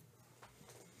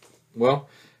 Well,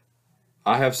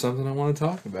 I have something I want to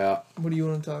talk about. What do you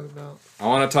want to talk about? I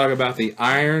want to talk about the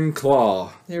Iron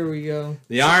Claw. Here we go.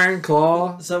 The Iron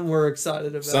Claw. Something we're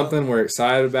excited about. Something we're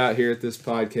excited about here at this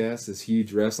podcast as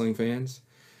huge wrestling fans.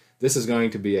 This is going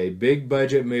to be a big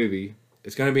budget movie.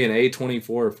 It's going to be an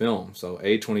A24 film, so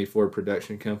A24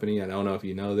 production company. I don't know if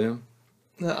you know them.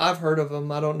 I've heard of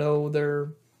them. I don't know their.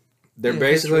 They're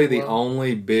basically the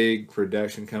only big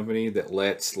production company that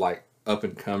lets like up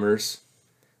and comers,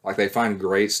 like they find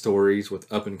great stories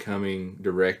with up and coming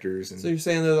directors. And so you're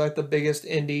saying they're like the biggest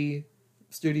indie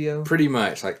studio? Pretty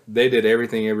much. Like they did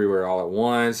Everything Everywhere All at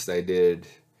Once. They did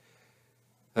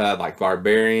like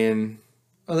Barbarian.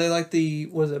 Are they like the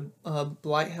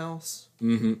Lighthouse?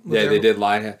 Mm-hmm. Yeah, they did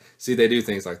Lighthouse. See, they do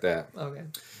things like that. Okay.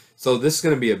 So this is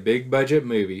going to be a big budget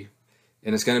movie,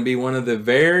 and it's going to be one of the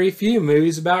very few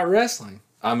movies about wrestling.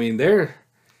 I mean,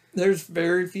 There's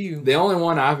very few. The only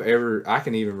one I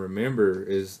can even remember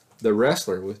is The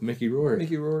Wrestler with Mickey Rourke.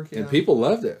 Mickey Rourke, yeah. And people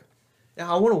loved it.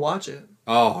 Yeah, I want to watch it.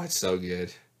 Oh, it's so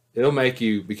good. It'll make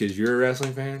you, because you're a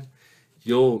wrestling fan,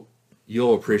 you'll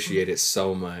appreciate it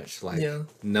so much. Like,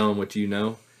 knowing what you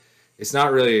know. It's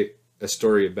not really a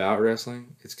story about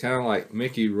wrestling. It's kind of like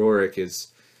Mickey Rourke is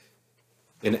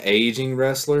an aging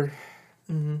wrestler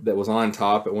that was on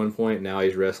top at one point. Now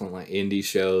he's wrestling like indie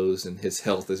shows, and his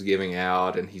health is giving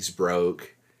out, and he's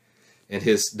broke. And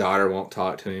his daughter won't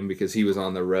talk to him because he was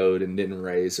on the road and didn't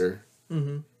raise her.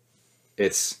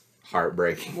 It's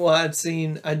heartbreaking. Well, I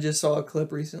just saw a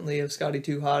clip recently of Scotty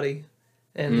 2 Hotty,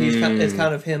 and it's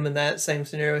kind of him in that same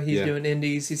scenario. He's doing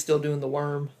indies. He's still doing the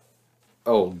worm.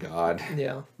 Oh, God.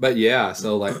 Yeah. But yeah,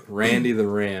 so like Randy the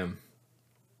Ram.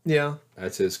 Yeah.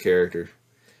 That's his character.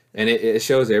 And it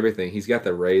shows everything. He's got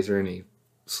the razor, and he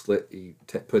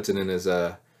puts it in his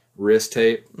wrist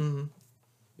tape.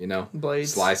 You know,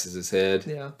 blades. Slices his head.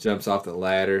 Yeah. Jumps off the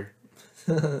ladder.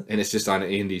 And it's just on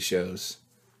indie shows.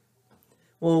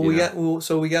 Well, we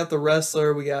got The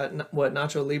Wrestler. We got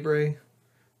Nacho Libre.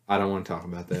 I don't want to talk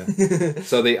about that.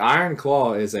 So the Iron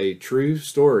Claw is a true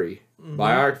story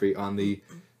biography on the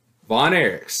Von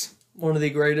Erichs. One of the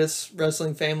greatest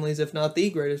wrestling families, if not the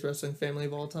greatest wrestling family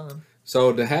of all time.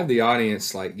 So to have the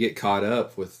audience like get caught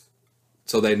up with,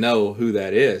 so they know who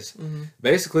that is.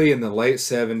 Basically in the late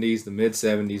 70s, the mid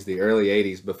 70s, the early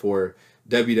 80s, before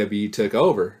WWE took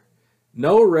over,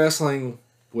 no wrestling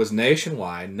was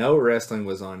nationwide. No wrestling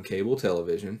was on cable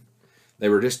television. They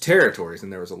were just territories,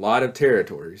 and there was a lot of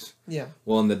territories. Yeah.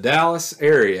 Well, in the Dallas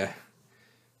area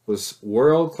was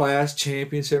world-class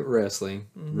championship wrestling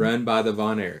run by the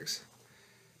Von Erichs.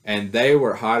 And they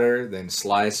were hotter than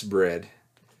sliced bread.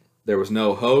 There was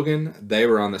no Hogan. They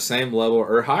were on the same level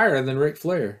or higher than Ric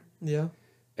Flair. Yeah.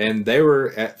 And they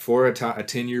were, for a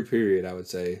 10-year period, I would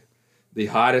say, the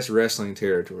hottest wrestling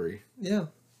territory. Yeah.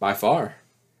 By far.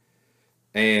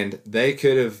 And they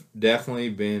could have definitely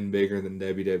been bigger than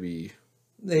WWE.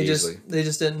 They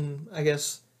just didn't, I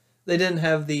guess, they didn't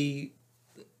have the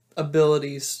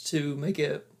abilities to make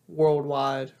it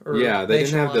worldwide or yeah, they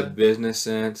didn't have the business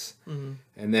sense.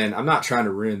 And then, I'm not trying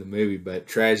to ruin the movie, but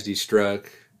tragedy struck.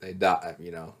 They died,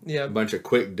 a bunch of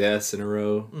quick deaths in a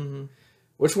row.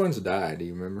 Which ones died? Do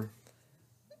you remember?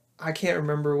 I can't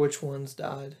remember which ones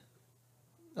died.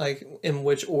 Like, in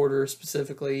which order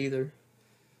specifically either.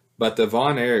 But the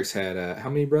Von Erichs had, how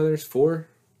many brothers? 4?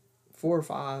 4 or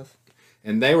 5.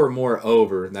 And they were more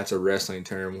over, and that's a wrestling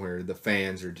term where the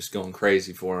fans are just going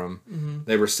crazy for them.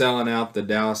 They were selling out the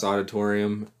Dallas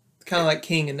Auditorium. Kind of like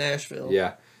King in Nashville.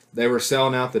 Yeah. They were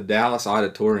selling out the Dallas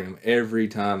Auditorium every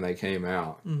time they came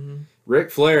out. Ric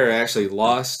Flair actually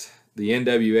lost the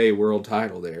NWA world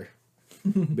title there.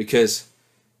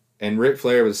 And Ric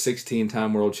Flair was a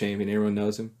 16-time world champion. Everyone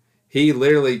knows him. He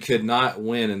literally could not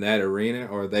win in that arena,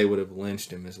 or they would have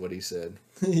lynched him, is what he said.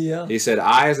 Yeah. He said,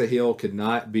 I, as a heel, could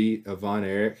not beat a Von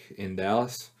Erich in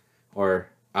Dallas, or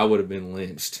I would have been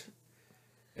lynched.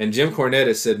 And Jim Cornette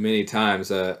has said many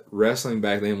times, wrestling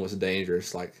back then was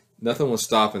dangerous. Like, nothing was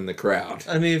stopping the crowd.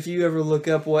 I mean, if you ever look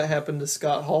up what happened to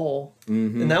Scott Hall,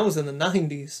 and that was in the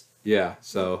 90s. Yeah,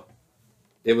 so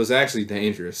it was actually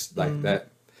dangerous like that.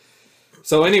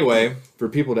 So anyway, for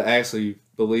people to actually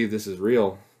believe this is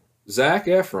real, Zac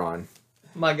Efron,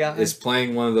 my guy, is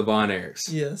playing one of the Von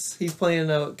Erichs. Yes, he's playing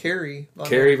Kerry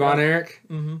Von Erich.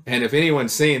 And if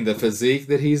anyone's seen the physique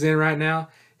that he's in right now,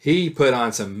 he put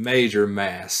on some major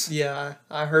mass. Yeah,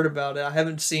 I heard about it. I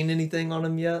haven't seen anything on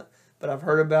him yet, but I've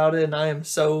heard about it, and I am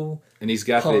so. And he's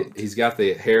got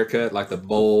the haircut, like the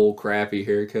bowl crappy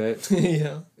haircut.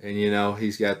 Yeah. And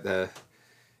he's got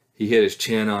he hit his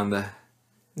chin on the.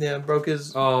 Yeah, broke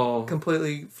his.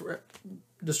 Completely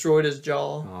destroyed his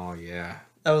jaw. Oh yeah.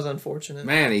 That was unfortunate.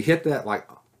 Man, he hit that like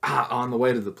on the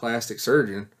way to the plastic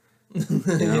surgeon.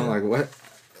 Like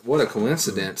what a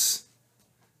coincidence.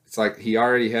 It's like he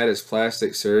already had his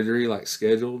plastic surgery like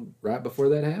scheduled right before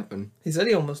that happened. He said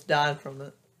he almost died from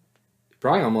it. He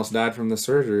probably almost died from the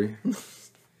surgery.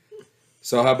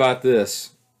 So how about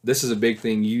this? This is a big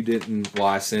thing you didn't. Well,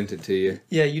 I sent it to you.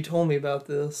 Yeah, you told me about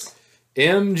this.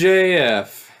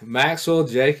 MJF, Maxwell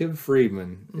Jacob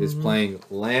Friedman, is playing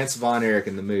Lance Von Erich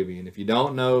in the movie. And if you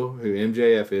don't know who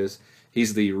MJF is,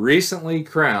 he's the recently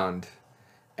crowned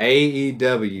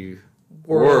AEW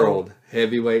World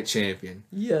Heavyweight Champion.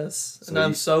 Yes, so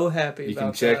I'm so happy about that. You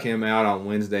can check him out on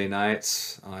Wednesday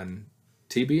nights on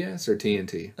TBS or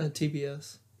TNT?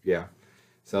 TBS. Yeah.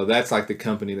 So that's like the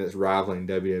company that's rivaling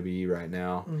WWE right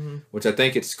now, which I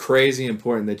think it's crazy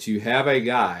important that you have a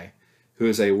guy who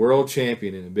is a world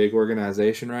champion in a big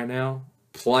organization right now,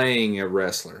 playing a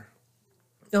wrestler.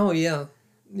 Oh yeah,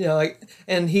 yeah. Like,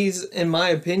 and he's, in my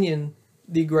opinion,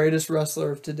 the greatest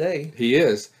wrestler of today. He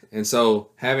is, and so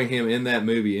having him in that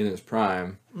movie in his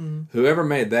prime, whoever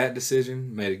made that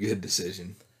decision made a good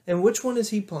decision. And which one is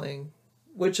he playing?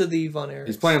 Which of the Von Erichs?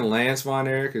 He's playing Lance Von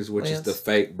Erich, which is the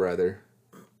fake brother.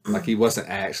 Like, he wasn't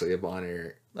actually a Von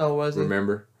Erich. Oh, was he?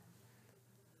 Remember?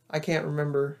 I can't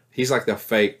remember. He's like the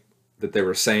fake that they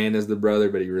were saying is the brother,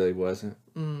 but he really wasn't.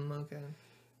 Okay.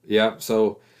 Yeah,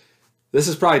 so this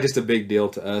is probably just a big deal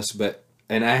to us, but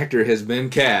an actor has been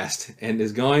cast and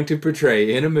is going to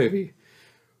portray in a movie.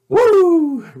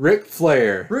 Woo! Ric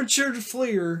Flair. Richard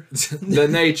Flair. The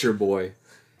Nature Boy.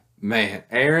 Man,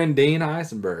 Aaron Dean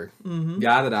Eisenberg.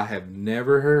 Guy that I have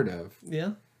never heard of.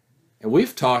 Yeah. And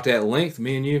we've talked at length,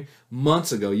 me and you,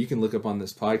 months ago. You can look up on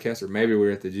this podcast, or maybe we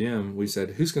were at the gym. We said,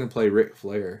 who's going to play Ric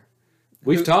Flair?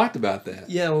 We've talked about that.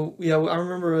 Yeah, I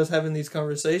remember us having these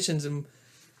conversations, and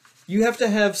you have to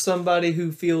have somebody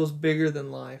who feels bigger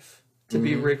than life to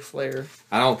be Ric Flair.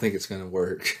 I don't think it's going to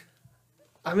work.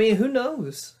 I mean, who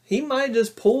knows? He might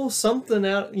just pull something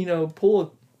out, pull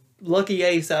a lucky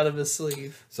ace out of his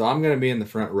sleeve. So I'm going to be in the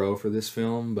front row for this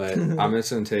film, but I'm just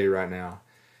going to tell you right now,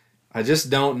 I just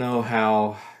don't know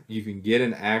how you can get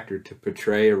an actor to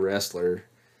portray a wrestler.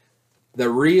 The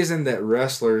reason that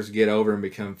wrestlers get over and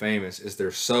become famous is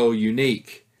they're so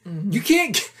unique. You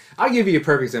can't, I'll give you a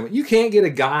perfect example. You can't get a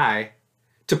guy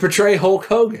to portray Hulk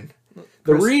Hogan.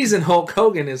 The reason Hulk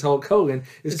Hogan is Hulk Hogan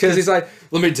is because he's like,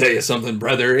 let me tell you something,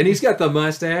 brother. And he's got the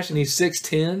mustache and he's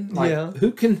 6'10".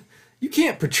 Like, you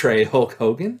can't portray Hulk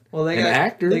Hogan. Well, an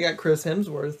actor. They got Chris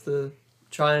Hemsworth to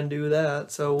try and do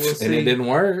that, so we'll see. And it didn't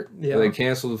work. Yeah. They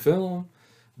canceled the film.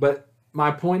 But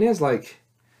my point is, like,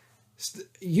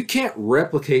 you can't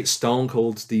replicate Stone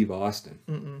Cold Steve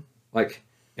Austin. Like,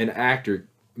 an actor,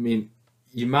 I mean,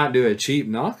 you might do a cheap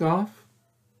knockoff,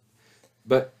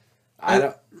 but I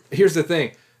don't. Here's the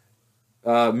thing.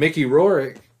 Mickey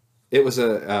Rourke, it was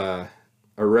a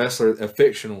wrestler, a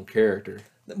fictional character.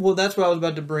 Well, that's what I was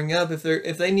about to bring up. If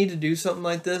they need to do something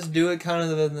like this, do it kind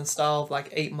of in the style of like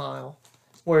 8 Mile,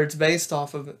 where it's based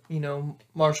off of,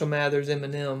 Marshall Mathers,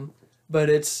 Eminem, but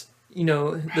it's,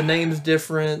 the name's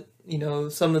different,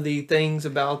 some of the things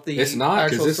about the it's not,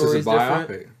 actual this story is a biopic.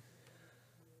 Different.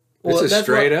 Well, this is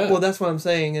straight up. Well, that's what I'm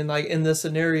saying. And like in this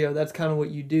scenario, that's kind of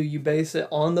what you do. You base it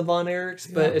on the Von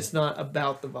Erichs, but it's not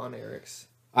about the Von Erichs.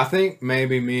 I think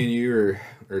maybe me and you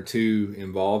are too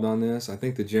involved on this. I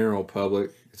think the general public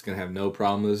is going to have no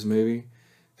problem with this movie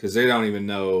because they don't even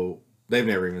know. They've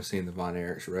never even seen the Von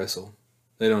Erichs wrestle.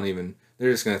 They're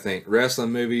just going to think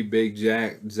wrestling movie, Big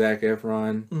Jack, Zac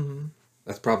Efron.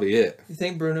 That's probably it. You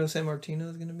think Bruno Sammartino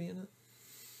is going to be in it?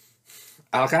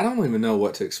 I don't even know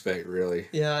what to expect, really.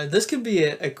 Yeah, this could be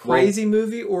a crazy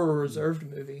movie or a reserved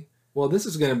movie. Well, this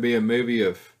is going to be a movie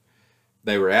of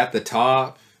they were at the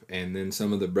top, and then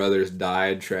some of the brothers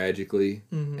died tragically,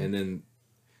 and then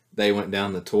they went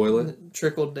down the toilet. It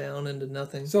trickled down into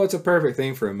nothing. So it's a perfect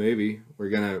thing for a movie. We're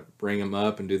going to bring them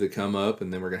up and do the come up,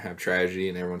 and then we're going to have tragedy,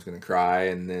 and everyone's going to cry,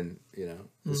 and then,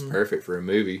 it's perfect for a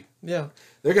movie. Yeah.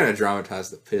 They're going to dramatize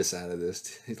the piss out of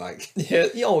this. Like, yeah.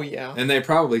 Oh, yeah. And they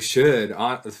probably should.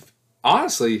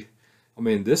 Honestly, I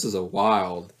mean, this is a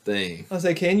wild thing. I was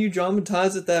like, can you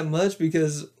dramatize it that much?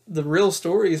 Because the real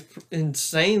story is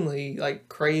insanely, like,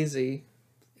 crazy.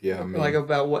 Yeah, I mean, like,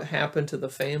 about what happened to the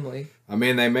family. I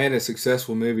mean, they made a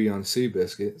successful movie on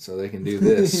Seabiscuit, so they can do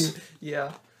this.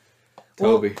 Yeah.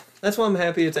 Toby. Well, that's why I'm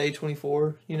happy it's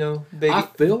A24, big. I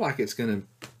feel like it's going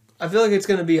to... I feel like it's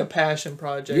going to be a passion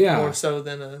project more so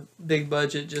than a big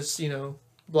budget, just,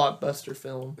 blockbuster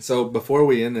film. So before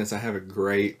we end this, I have a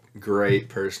great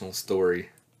personal story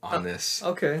on this.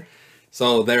 Okay.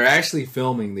 So they're actually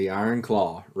filming The Iron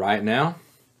Claw right now.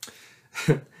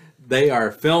 They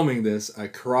are filming this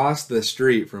across the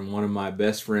street from one of my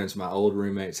best friends, my old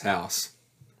roommate's house.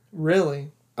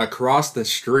 Really? Across the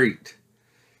street.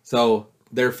 So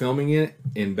they're filming it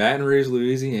in Baton Rouge,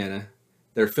 Louisiana.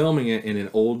 They're filming it in an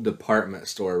old department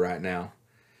store right now.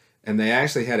 And they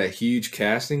actually had a huge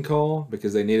casting call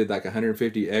because they needed like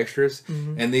 150 extras.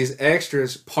 And these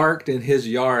extras parked in his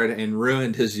yard and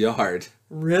ruined his yard.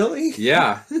 Really?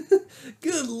 Yeah.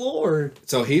 Good Lord.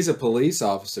 So he's a police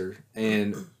officer.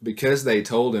 And because they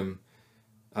told him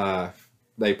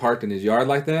they parked in his yard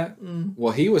like that,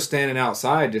 well, he was standing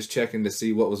outside just checking to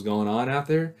see what was going on out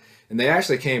there. And they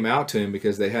actually came out to him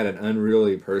because they had an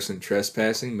unruly person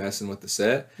trespassing, messing with the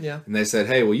set. Yeah. And they said,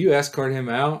 hey, will you escort him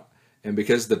out? And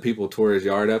because the people tore his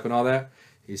yard up and all that,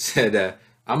 he said,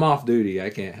 I'm off duty. I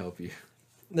can't help you.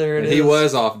 There it is. He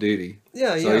was off duty.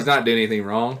 Yeah, So he's not doing anything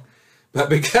wrong. But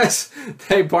because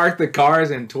they parked the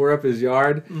cars and tore up his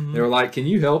yard, they were like, "Can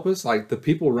you help us?" Like the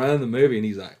people running the movie, and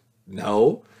he's like,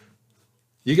 "No,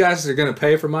 you guys are gonna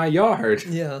pay for my yard."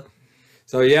 Yeah.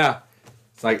 So yeah,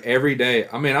 it's like every day.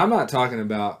 I mean, I'm not talking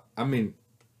about. I mean,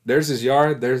 there's his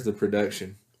yard. There's the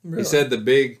production. Really? He said the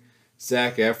big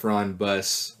Zac Efron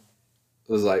bus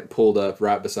was like pulled up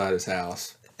right beside his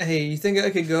house. Hey, you think I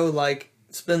could go like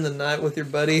spend the night with your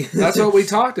buddy? That's what we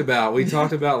talked about. We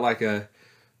talked about like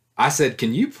I said,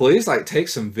 can you please like take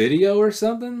some video or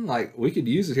something? Like we could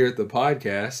use it here at the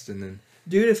podcast, and then.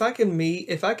 Dude, if I can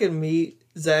meet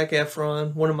Zac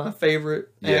Efron, one of my favorite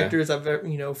actors I've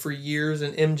ever, for years,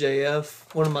 and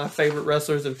MJF, one of my favorite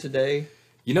wrestlers of today.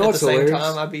 You know what's hilarious? At the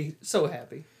same time, I'd be so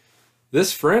happy.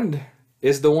 This friend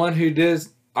is the one who did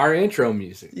our intro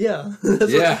music. Yeah,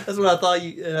 that's what I thought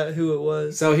who it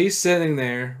was. So he's sitting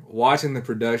there watching the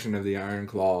production of the Iron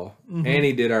Claw, and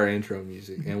he did our intro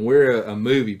music, and we're a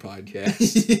movie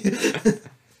podcast.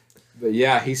 But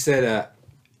yeah, he said,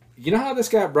 you know how this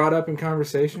got brought up in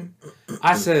conversation?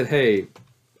 I said, hey,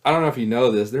 I don't know if you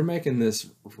know this, they're making this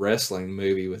wrestling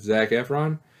movie with Zac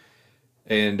Efron,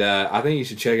 and I think you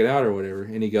should check it out or whatever.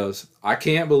 And he goes, I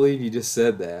can't believe you just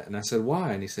said that. And I said,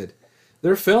 why? And he said,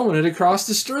 they're filming it across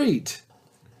the street.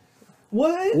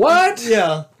 What?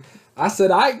 Yeah. I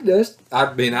said, I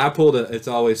pulled a It's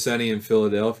Always Sunny in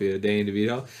Philadelphia, Danny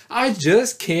DeVito. I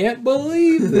just can't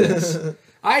believe this.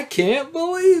 I can't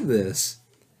believe this.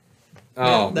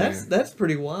 Oh, man. That's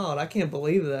pretty wild. I can't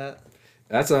believe that.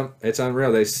 It's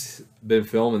unreal. They've been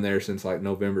filming there since like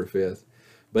November 5th.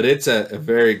 But it's a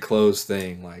very closed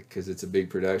thing, like, because it's a big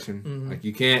production. Like,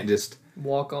 you can't just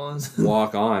walk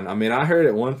on. I mean, I heard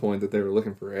at one point that they were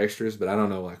looking for extras, but I don't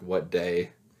know, like, what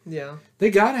day. Yeah. They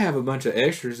got to have a bunch of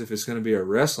extras if it's going to be a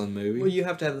wrestling movie. Well, you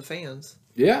have to have the fans.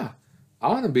 Yeah. I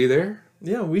want to be there.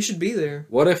 Yeah, we should be there.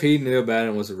 What if he knew about it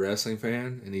and was a wrestling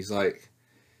fan, and he's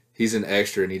an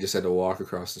extra and he just had to walk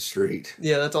across the street?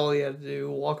 Yeah, that's all he had to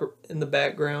do. Walk in the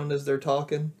background as they're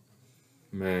talking.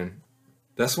 Man,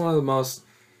 that's one of the most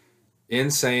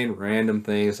insane random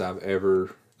things I've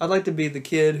ever. I'd like to be the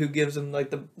kid who gives him like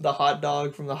the hot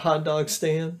dog from the hot dog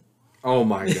stand. Oh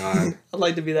my god. I'd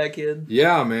like to be that kid.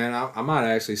 Yeah, man. I might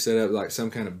actually set up like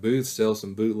some kind of booth, sell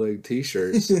some bootleg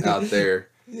t-shirts out there.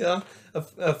 Yeah,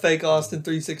 a fake Austin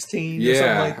 316 or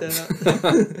something like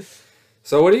that.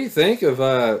 So what do you think of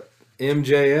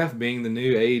MJF being the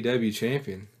new AEW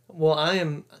champion? Well,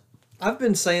 I've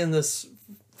been saying this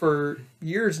for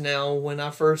years now. When I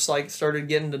first started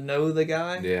getting to know the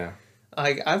guy, yeah,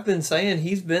 I've been saying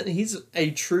he's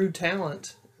a true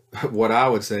talent. What I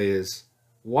would say is,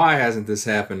 why hasn't this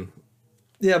happened?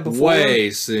 Yeah, before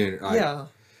way sooner. Yeah,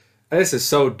 this is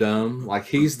so dumb. Like,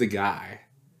 he's the guy.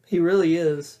 He really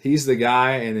is. He's the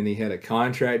guy, and then he had a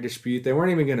contract dispute. They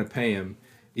weren't even going to pay him,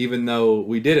 even though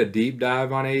we did a deep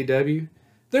dive on AEW.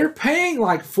 They're paying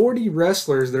like 40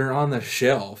 wrestlers that are on the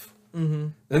shelf. Mm-hmm.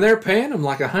 And they're paying them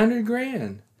like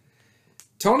 $100,000.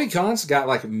 Tony Khan's got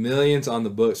like millions on the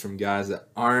books from guys that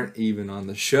aren't even on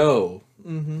the show.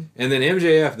 Mm-hmm. And then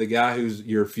MJF, the guy who's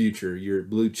your future, your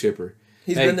blue chipper.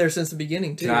 He's been there since the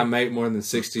beginning, too. Can I make more than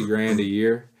 $60,000 a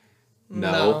year?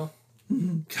 No.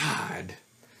 God.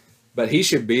 But he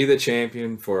should be the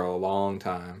champion for a long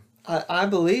time. I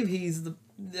believe he's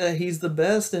the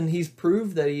best, and he's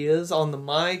proved that he is on the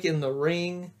mic, in the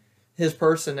ring, his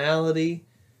personality.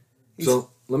 So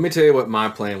let me tell you what my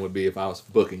plan would be if I was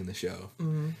booking the show.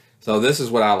 Mm-hmm. So this is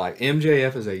what I like.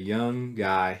 MJF is a young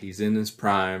guy. He's in his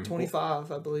prime. 25,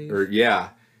 I believe.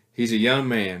 He's a young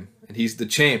man, and he's the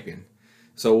champion.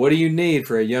 So what do you need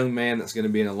for a young man that's going to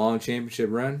be in a long championship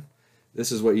run?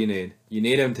 This is what you need. You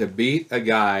need him to beat a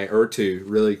guy or two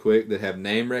really quick that have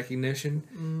name recognition,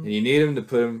 and you need him to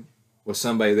put him with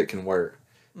somebody that can work.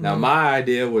 Now, my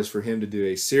idea was for him to do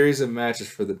a series of matches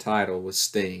for the title with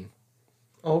Sting.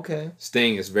 Okay.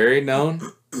 Sting is very known.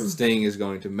 Sting is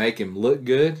going to make him look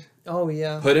good. Oh,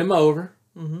 yeah. Put him over.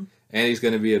 Mm-hmm. And he's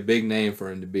going to be a big name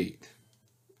for him to beat.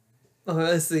 Oh,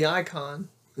 it's the icon.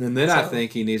 And then I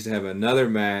think he needs to have another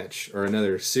match or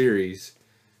another series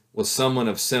with someone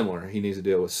of similar. He needs to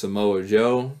do it with Samoa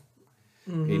Joe.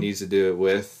 Mm-hmm. He needs to do it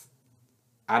with,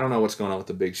 I don't know what's going on with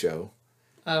the Big Show.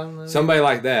 I don't know. Somebody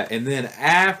like that. And then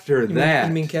after that...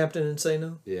 You mean Captain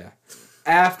Insano? Yeah.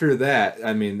 After that,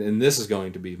 I mean, and this is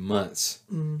going to be months.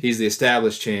 Mm-hmm. He's the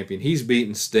established champion. He's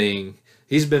beaten Sting.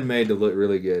 He's been made to look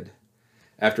really good.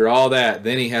 After all that,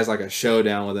 then he has like a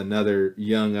showdown with another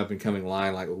young up-and-coming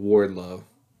line like Wardlow.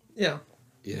 Yeah.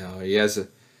 You know, he has a...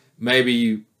 Maybe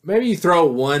you throw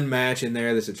one match in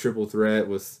there that's a triple threat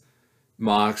with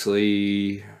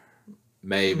Moxley,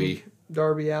 maybe.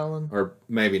 Darby Allin. Or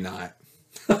maybe not.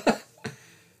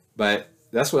 But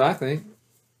that's what I think.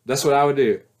 That's what I would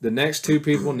do. The next two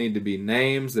people need to be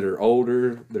names that are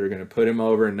older, that are going to put him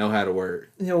over and know how to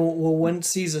work. You know, well,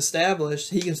 once he's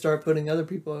established, he can start putting other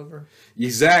people over.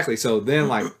 Exactly. So then,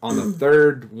 like, on the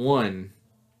third one,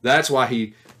 that's why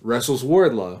he wrestles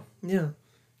Wardlow. Yeah.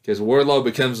 Because Wardlow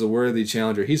becomes the worthy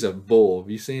challenger. He's a bull. Have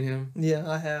you seen him? Yeah,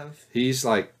 I have. He's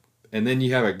like, and then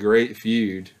you have a great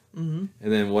feud. Mm-hmm.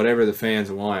 And then whatever the fans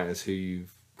want is who you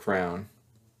crown.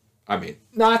 I mean,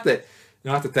 not that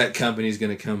company's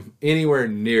going to come anywhere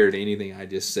near to anything I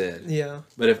just said. Yeah.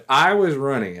 But if I was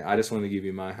running it, I just want to give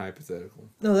you my hypothetical.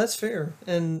 No, that's fair.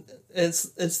 And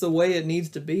it's the way it needs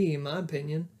to be, in my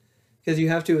opinion. Because you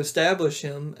have to establish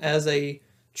him as a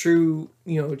true,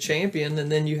 champion, and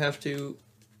then you have to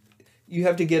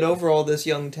get over all this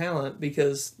young talent,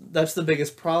 because that's the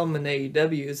biggest problem in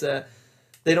AEW is that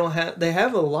they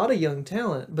have a lot of young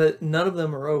talent, but none of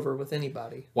them are over with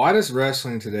anybody. Why does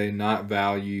wrestling today not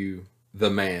value the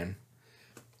man?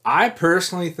 I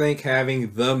personally think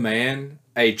having the man,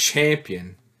 a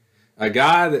champion, a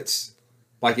guy that's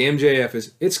like MJF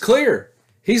is, it's clear.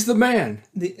 He's the man.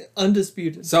 The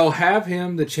undisputed. So have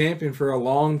him the champion for a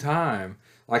long time.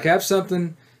 Like have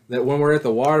something that when we're at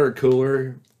the water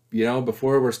cooler,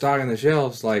 before we're stocking the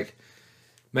shelves, like,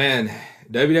 man,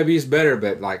 WWE's better,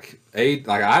 but like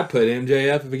I'd put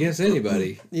MJF up against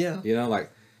anybody. Yeah.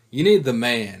 You need the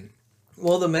man.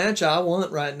 Well, the match I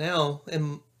want right now,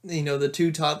 and the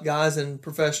two top guys in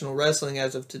professional wrestling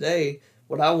as of today,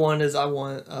 what I want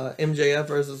MJF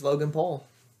versus Logan Paul.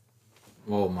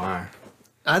 Oh my!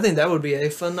 I think that would be a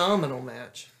phenomenal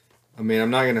match. I mean, I'm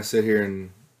not gonna sit here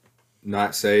and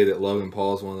not say that Logan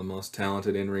Paul is one of the most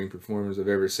talented in-ring performers I've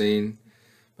ever seen,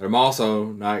 but I'm also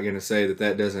not gonna say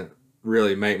that doesn't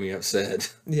really make me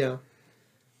upset. Yeah,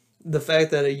 the fact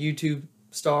that a YouTube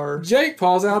star Jake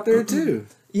Paul's out there too.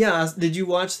 Yeah, did you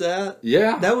watch that?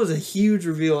 Yeah. That was a huge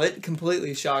reveal. It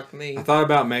completely shocked me. I thought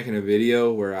about making a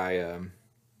video where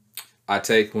I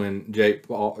take when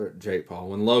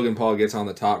when Logan Paul gets on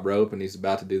the top rope and he's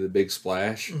about to do the big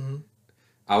splash. Mm-hmm.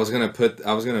 I was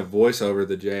gonna voice over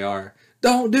the JR.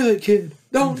 Don't do it, kid.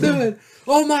 Don't do it.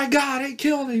 Oh my God, it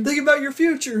killed him. Think about your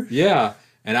future. Yeah.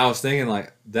 And I was thinking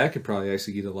like that could probably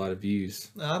actually get a lot of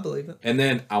views. I believe it. And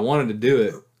then I wanted to do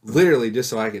it literally just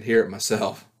so I could hear it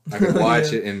myself. I could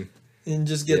watch it and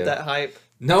just get that hype.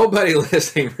 Nobody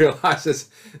listening realizes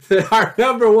that our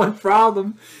number one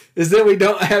problem is that we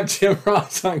don't have Jim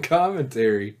Ross on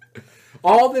commentary.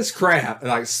 All this crap,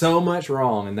 like so much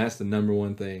wrong, and that's the number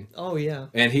one thing. Oh, yeah.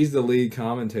 And he's the lead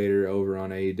commentator over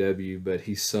on AEW, but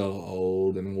he's so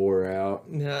old and wore out.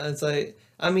 Yeah, it's like,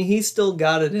 he's still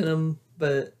got it in him,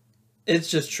 but it's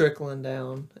just trickling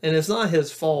down. And it's not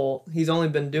his fault. He's only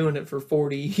been doing it for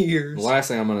 40 years. The last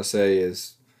thing I'm going to say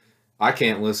is I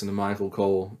can't listen to Michael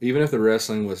Cole. Even if the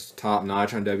wrestling was top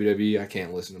notch on WWE, I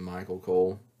can't listen to Michael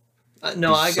Cole.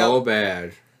 So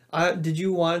bad. Did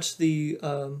you watch the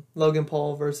Logan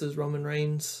Paul versus Roman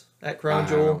Reigns at Crown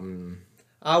Jewel?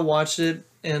 I watched it,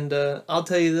 and I'll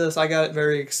tell you this, I got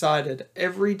very excited.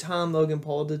 Every time Logan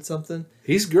Paul did something.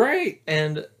 He's great.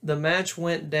 And the match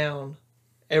went down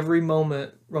every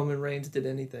moment Roman Reigns did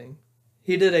anything.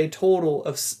 He did a total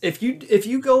of... If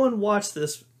you go and watch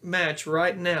this match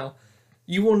right now,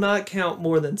 you will not count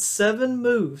more than 7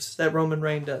 moves that Roman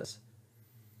Reigns does.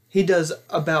 He does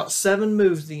about 7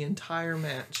 moves the entire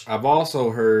match. I've also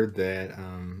heard that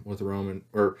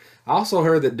I also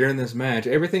heard that during this match,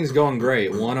 everything's going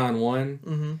great,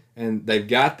 one-on-one, and they've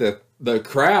got the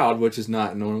crowd, which is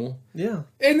not normal. Yeah.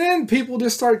 And then people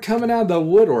just start coming out of the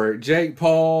woodwork, Jake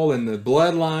Paul and the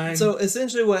Bloodline. So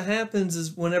essentially what happens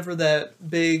is whenever that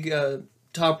big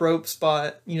top rope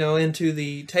spot, into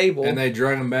the table. And they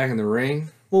drug him back in the ring.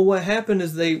 Well, what happened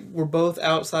is they were both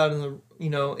outside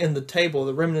in the table,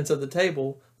 the remnants of the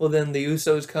table. Well, then the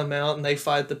Usos come out and they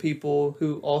fight the people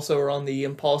who also are on the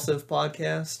Impulsive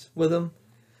podcast with them.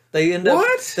 They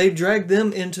they drag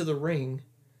them into the ring.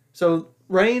 So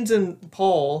Reigns and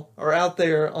Paul are out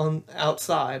there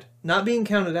outside, not being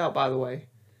counted out, by the way.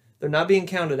 They're not being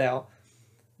counted out.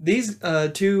 These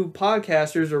 2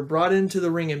 podcasters are brought into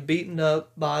the ring and beaten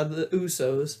up by the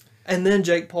Usos, and then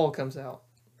Jake Paul comes out.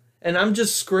 And I'm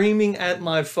just screaming at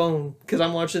my phone, because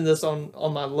I'm watching this on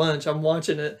my lunch. I'm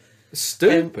watching it.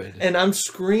 Stupid. And I'm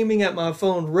screaming at my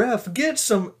phone, ref, get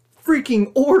some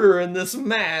freaking order in this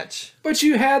match. But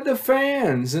you had the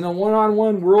fans in a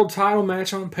one-on-one world title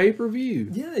match on pay-per-view.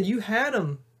 Yeah, you had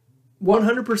them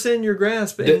 100% in your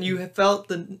grasp, and you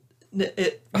felt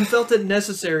it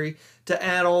necessary to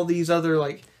add all these other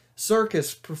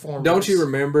circus performers. Don't you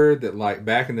remember that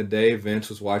back in the day, Vince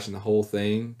was watching the whole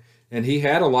thing, And he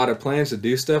had a lot of plans to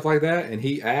do stuff like that, and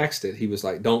he axed it. He was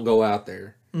like, don't go out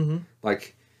there. Mm-hmm.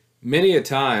 Like, many a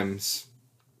times...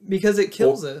 Because it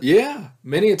kills it. Yeah.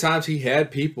 Many a times he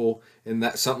had people, and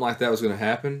that something like that was going to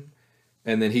happen,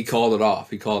 and then he called it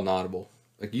off. He called an audible.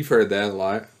 Like, you've heard that a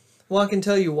lot. Well, I can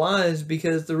tell you why is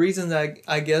because the reason that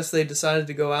I guess they decided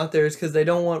to go out there is because they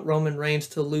don't want Roman Reigns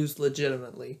to lose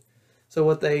legitimately. So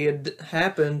what they had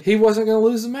happened... He wasn't going to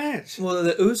lose the match. Well,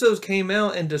 the Usos came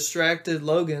out and distracted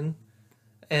Logan,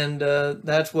 and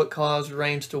that's what caused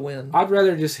Reigns to win. I'd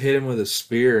rather just hit him with a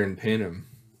spear and pin him.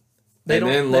 They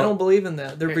don't believe in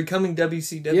that. They're becoming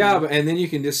WCW. Yeah, and then you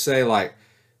can just say, like,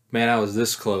 man, I was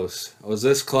this close. I was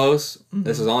this close. Mm-hmm.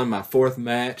 This is only my 4th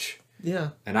match. Yeah.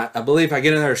 And I believe if I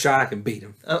get another shot, I can beat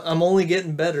him. I'm only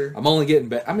getting better. I'm only getting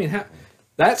better. I mean,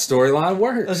 that storyline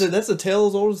works. I said, that's a tale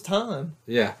as old as time.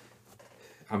 Yeah.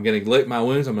 I'm going to lick my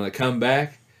wounds. I'm going to come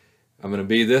back. I'm going to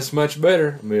be this much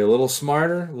better. I'm going to be a little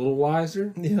smarter, a little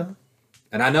wiser. Yeah.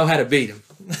 And I know how to beat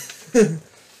him.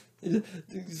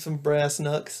 Some brass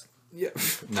knucks. Yeah.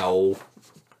 No.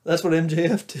 That's what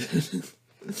MJF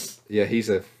did. Yeah, he's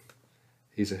a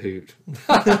hoot.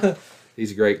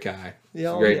 He's a great guy. Yeah,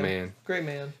 he's a great man. Great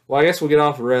man. Well, I guess we'll get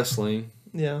off of wrestling.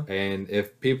 Yeah. And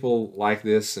if people like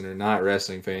this and are not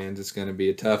wrestling fans, it's going to be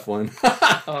a tough one.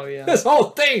 Oh, yeah. This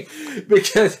whole thing.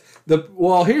 Because,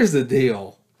 here's the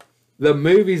deal. The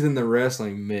movies and the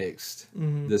wrestling mixed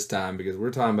this time because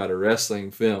we're talking about a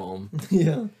wrestling film.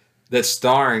 Yeah. That's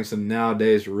starring some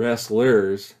nowadays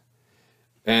wrestlers.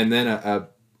 And then a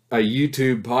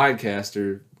YouTube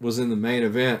podcaster was in the main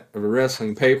event of a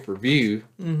wrestling pay-per-view.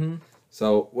 Mm-hmm.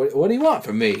 So, what do you want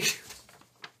from me?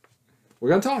 We're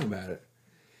going to talk about it.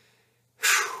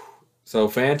 So,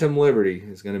 Phantom Liberty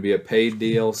is going to be a paid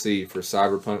DLC for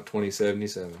Cyberpunk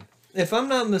 2077. If I'm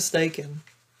not mistaken,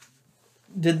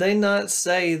 did they not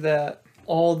say that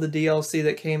all the DLC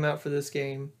that came out for this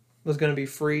game was going to be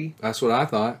free? That's what I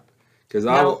thought. Because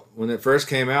when it first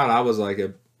came out, I was like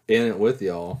in it with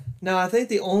y'all. Now, I think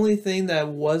the only thing that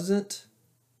wasn't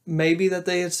maybe that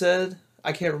they had said,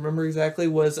 I can't remember exactly,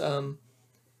 was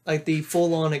like the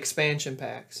full-on expansion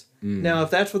packs. Now, if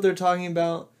that's what they're talking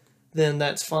about, then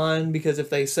that's fine, because if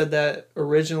they said that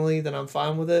originally, then I'm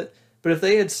fine with it. But if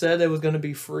they had said it was going to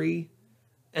be free,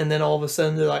 and then all of a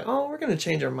sudden they're like, oh, we're going to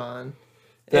change our mind.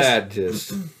 It's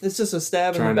just a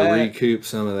stab in the back. Trying to recoup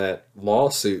some of that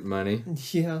lawsuit money.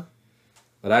 Yeah.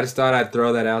 But I just thought I'd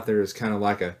throw that out there as kind of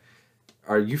like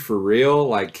are you for real?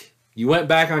 Like, you went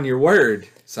back on your word,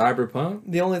 Cyberpunk?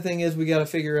 The only thing is we got to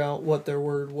figure out what their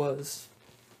word was.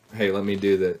 Hey, let me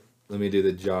do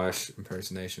the Josh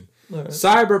impersonation. Right.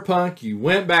 Cyberpunk, you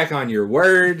went back on your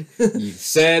word. You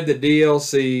said the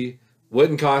DLC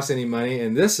wouldn't cost any money,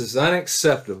 and this is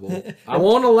unacceptable. I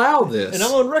won't allow this. And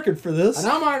I'm on record for this.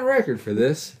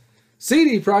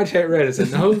 CD Projekt Red is a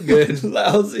no good,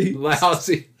 lousy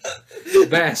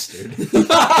bastard.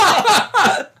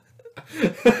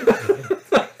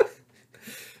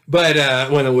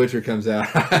 But when The Witcher comes out,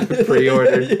 I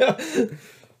pre-ordered. Yeah.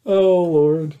 Oh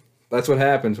Lord, that's what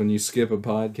happens when you skip a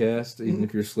podcast, even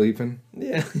if you're sleeping.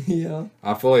 Yeah, yeah.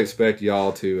 I fully expect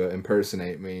y'all to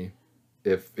impersonate me,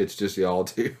 if it's just y'all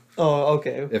two. Oh,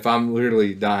 okay. If I'm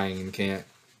literally dying and can't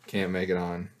make it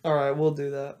on. All right, we'll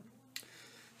do that.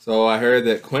 So I heard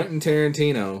that Quentin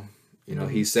Tarantino,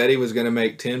 he said he was going to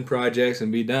make 10 projects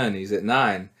and be done. He's at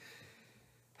 9.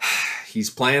 He's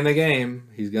playing the game.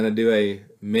 He's going to do a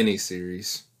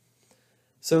mini-series.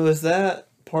 So is that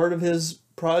part of his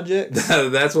project?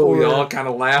 That's what we all kind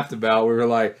of laughed about. We were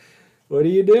like, what are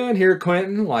you doing here,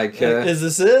 Quentin? Like, is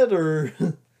this it, or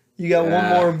you got one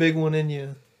more big one in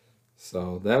you?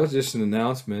 So that was just an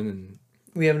announcement, and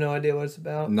we have no idea what it's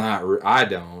about. I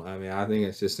don't. I mean, I think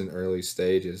it's just in early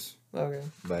stages. Okay.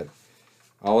 But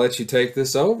I'll let you take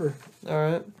this over. All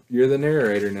right. You're the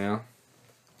narrator now.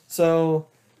 So,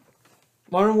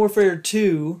 Modern Warfare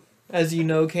 2, as you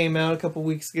know, came out a couple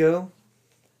weeks ago.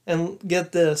 And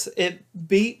get this, it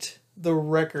beat the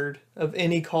record of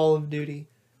any Call of Duty,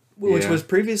 which was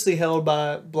previously held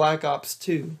by Black Ops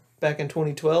 2 back in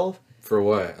 2012. For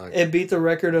what? It beat the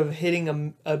record of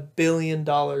hitting $1 billion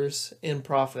in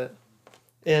profit.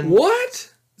 And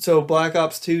what? So Black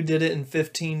Ops 2 did it in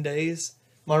 15 days.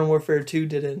 Modern Warfare 2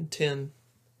 did it in 10.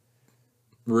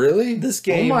 Really? This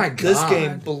game, oh my God. This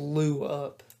game blew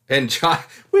up. And Josh,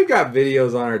 we've got videos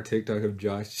on our TikTok of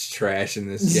Josh just trashing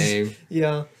this game.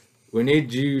 Yeah. We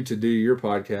need you to do your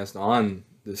podcast on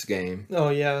this game. Oh,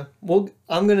 yeah. Well,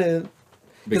 I'm going to...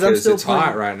 Because it's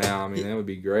hot right now. I mean, that would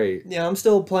be great. Yeah, I'm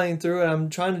still playing through it. I'm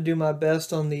trying to do my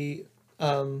best on the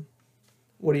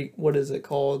what is it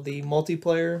called? The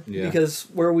multiplayer? Yeah. Because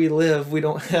where we live, we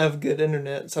don't have good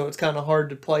internet, so it's kind of hard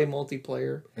to play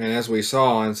multiplayer. And as we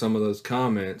saw in some of those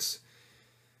comments,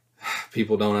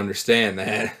 people don't understand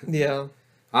that. Yeah.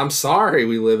 I'm sorry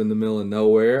we live in the middle of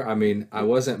nowhere. I mean, I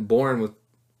wasn't born with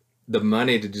the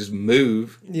money to just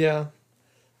move. Yeah.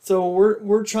 So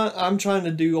I'm trying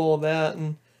to do all that,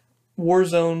 and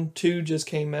Warzone 2 just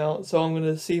came out, so I'm going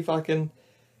to see if I can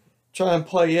try and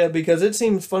play it, because it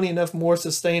seems, funny enough, more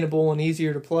sustainable and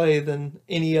easier to play than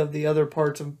any of the other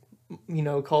parts of,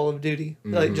 Call of Duty.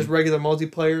 Mm-hmm. Like just regular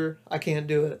multiplayer, I can't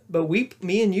do it. But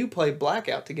me and you played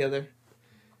Blackout together.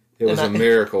 It was a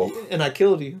miracle. And I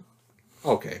killed you.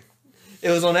 Okay. It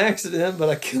was on accident, but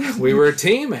I killed you. We were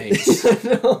teammates.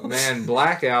 Man,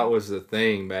 Blackout was the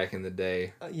thing back in the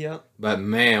day. Yeah. But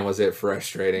man, was it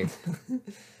frustrating.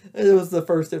 It was the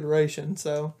first iteration,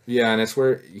 so. Yeah, and it's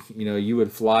where, you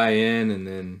would fly in, and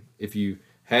then if you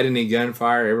had any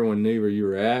gunfire, everyone knew where you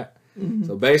were at. Mm-hmm.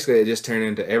 So basically, it just turned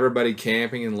into everybody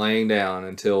camping and laying down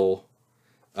until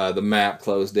the map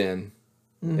closed in.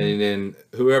 Mm-hmm. And then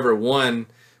whoever won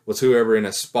was whoever in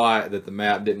a spot that the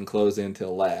map didn't close in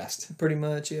till last. Pretty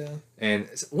much, yeah. And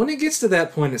when it gets to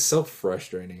that point, it's so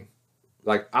frustrating.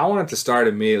 Like, I want it to start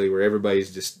immediately where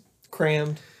everybody's just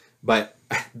crammed. But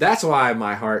that's why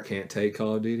my heart can't take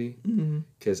Call of Duty.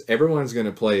 Because everyone's going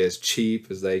to play as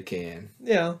cheap as they can.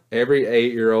 Yeah. Every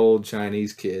 8-year-old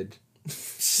Chinese kid.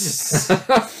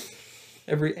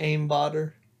 Every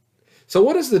aimbotter. So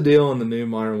what is the deal in the new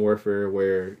Modern Warfare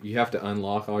where you have to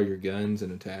unlock all your guns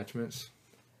and attachments?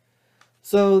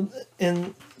 So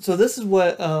this is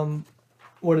what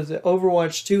is it?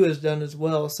 Overwatch 2 has done as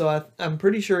well. So I'm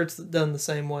pretty sure it's done the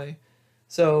same way.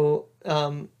 So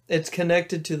it's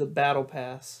connected to the Battle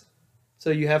Pass. So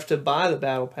you have to buy the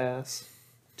Battle Pass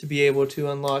to be able to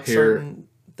unlock certain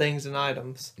things and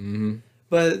items. Mm-hmm.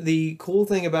 But the cool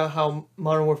thing about how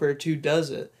Modern Warfare 2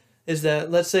 does it is that,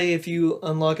 let's say if you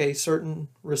unlock a certain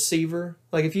receiver,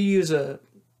 like if you use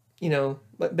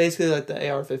basically like the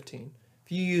AR-15.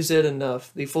 If you use it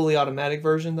enough, the fully automatic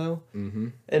version though,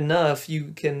 enough, you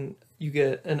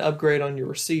get an upgrade on your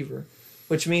receiver,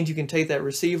 which means you can take that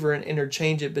receiver and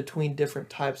interchange it between different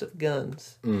types of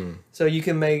guns. So you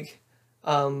can make,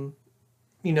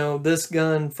 this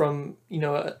gun from,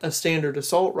 a standard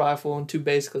assault rifle into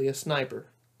basically a sniper.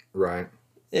 Right.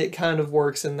 It kind of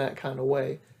works in that kind of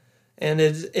way. And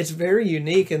it's very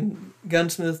unique, and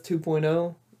Gunsmith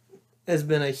 2.0 has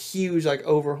been a huge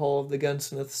overhaul of the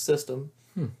Gunsmith system.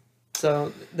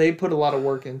 So they put a lot of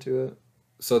work into it.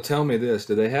 So tell me this,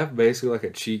 do they have basically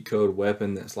a cheat code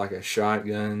weapon that's like a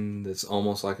shotgun that's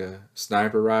almost like a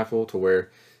sniper rifle to where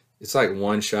it's like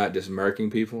one shot just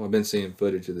murking people? I've been seeing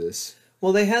footage of this.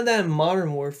 Well, they had that in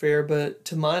Modern Warfare, but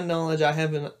to my knowledge, I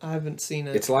haven't seen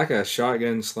it. It's like a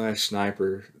shotgun /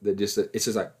 sniper that it's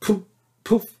just like poof,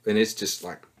 poof, and it's just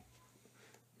like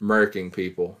murking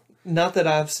people. Not that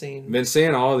I've seen. Been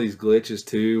seeing all these glitches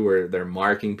too, where they're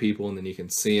marking people, and then you can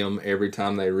see them every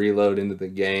time they reload into the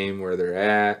game where they're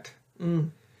at.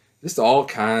 Just all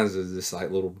kinds of this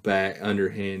little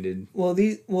underhanded. Well,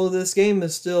 this game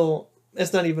is still.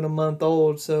 It's not even a month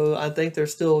old, so I think they're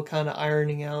still kind of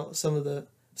ironing out some of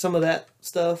that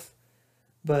stuff.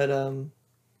 But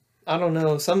I don't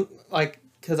know.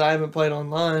 Because I haven't played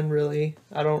online really,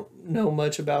 I don't know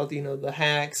much about the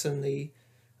hacks and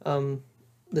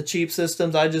the cheap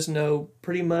systems. I just know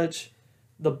pretty much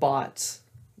the bots,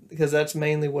 because that's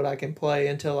mainly what I can play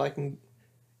until I can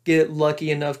get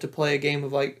lucky enough to play a game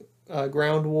of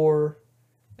Ground War,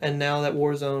 and now that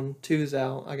Warzone 2's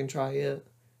out, I can try it.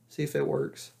 See if it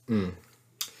works. Oh,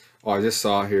 I just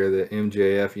saw here that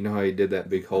MJF, you know how he did that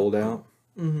big holdout?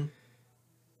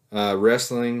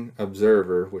 Wrestling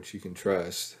Observer, which you can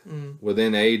trust,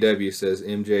 within AEW says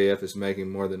MJF is making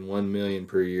more than $1 million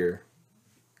per year.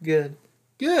 Good.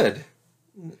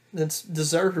 That's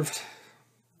deserved.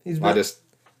 I didn't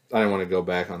want to go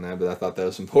back on that, but I thought that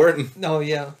was important. Oh,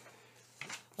 yeah.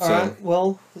 All right.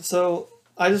 Well, so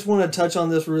I just want to touch on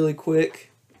this really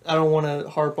quick. I don't want to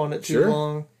harp on it too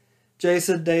long.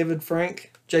 Jason David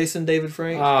Frank.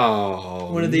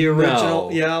 Oh, one of the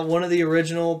original, one of the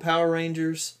original Power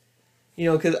Rangers.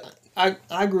 Because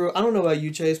I grew. I don't know about you,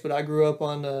 Chase, but I grew up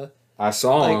on. I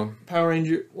saw him. Power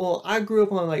Ranger. Well, I grew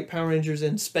up on Power Rangers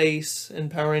in Space and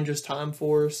Power Rangers Time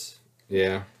Force.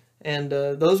 Yeah. And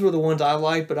those were the ones I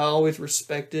liked, but I always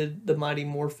respected the Mighty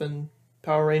Morphin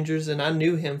Power Rangers, and I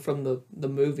knew him from the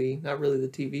movie, not really the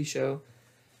TV show.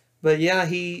 But yeah,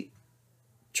 he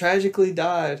tragically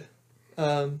died.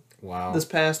 Wow. This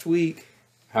past week.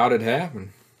 How did it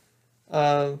happen?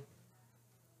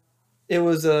 It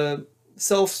was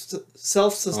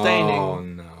self-sustaining. Oh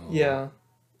no. Yeah.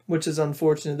 which is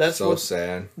unfortunate. That's so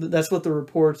sad. That's what the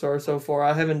reports are so far.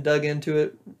 I haven't dug into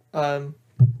it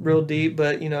real deep,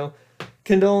 but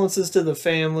condolences to the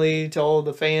family, to all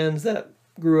the fans that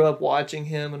grew up watching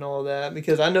him and all that,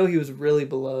 because I know he was really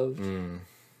beloved,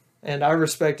 and I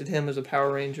respected him as a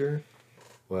Power Ranger.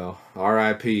 Well,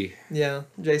 R.I.P. Yeah,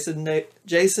 Jason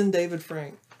David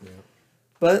Frank. Yeah.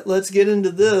 But let's get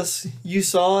into this. You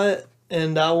saw it,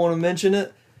 and I want to mention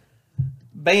it.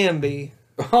 Bambi.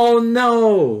 Oh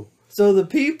no! So the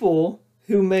people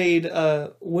who made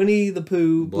Winnie the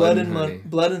Pooh, Blood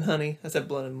and Honey. I said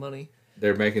Blood and Money.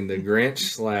 They're making the Grinch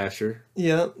slasher.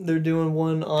 Yeah, they're doing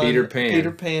one on Peter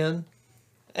Pan.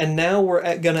 And now we're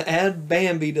going to add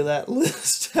Bambi to that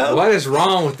list. What is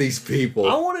wrong with these people?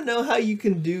 I want to know how you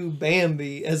can do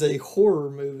Bambi as a horror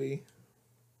movie.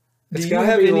 It's got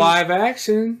to be live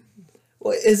action.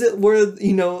 Well, is it where,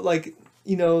 the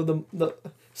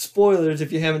spoilers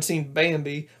if you haven't seen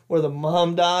Bambi, where the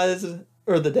mom dies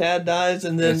or the dad dies,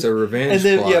 and then it's a revenge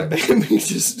plot. Yeah, Bambi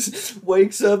just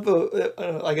wakes up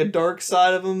like a dark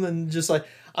side of him and just like,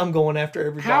 I'm going after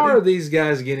everybody. How are these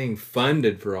guys getting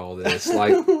funded for all this?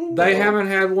 Like, they haven't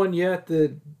had one yet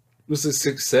that was a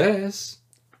success.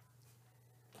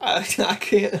 I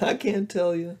can't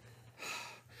tell you.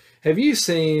 Have you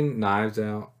seen Knives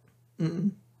Out?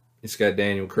 Mm-mm. It's got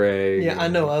Daniel Craig. Yeah, I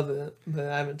know of it, but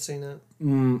I haven't seen it.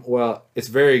 Well, it's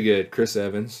very good. Chris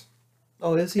Evans.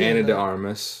 Oh, is he? Anna de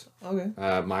Armas. Okay.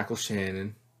 Michael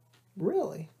Shannon.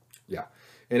 Really? Yeah.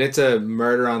 And it's a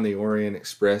Murder on the Orient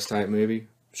Express type movie.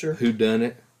 Sure. Who done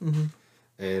it? Mm-hmm.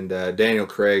 And Daniel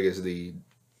Craig is the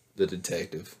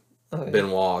detective. Oh, yeah.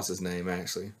 Benoit is his name,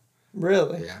 actually.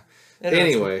 Really? Yeah.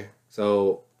 Anyway,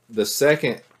 so the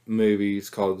second movie is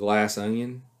called Glass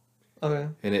Onion. Okay.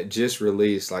 And it just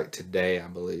released like today, I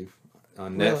believe,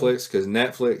 on Netflix, because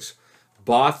Netflix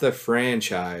bought the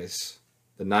franchise,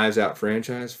 the Knives Out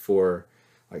franchise, for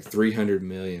like $300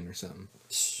 million or something.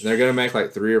 And they're gonna make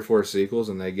like 3 or 4 sequels,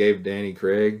 and they gave Danny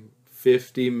Craig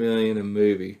 $50 million a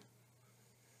movie.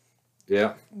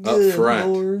 Yeah, up front.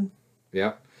 Lord.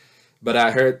 Yeah, but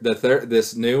I heard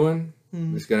this new one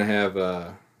is gonna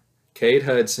have Kate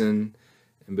Hudson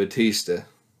and Batista.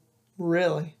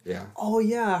 Really? Yeah. Oh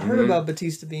yeah, I heard about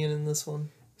Batista being in this one.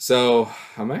 So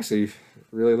I'm actually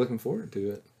really looking forward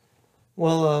to it.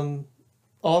 Well,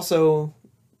 also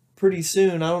pretty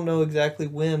soon, I don't know exactly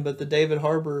when, but the David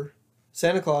Harbour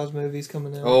Santa Claus movie's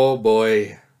coming out. Oh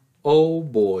boy. Oh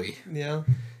boy. Yeah.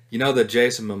 You know the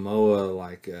Jason Momoa,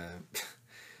 like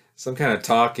some kind of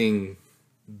talking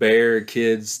bear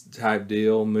kids type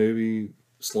deal movie,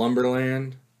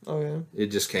 Slumberland? Oh yeah. It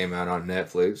just came out on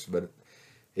Netflix, but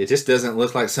it just doesn't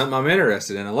look like something I'm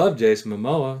interested in. I love Jason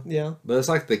Momoa. Yeah. But it's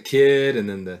like the kid and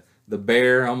then the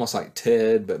bear, almost like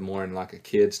Ted, but more in like a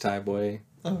kid's type way.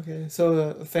 Okay.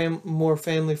 So a more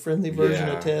family friendly version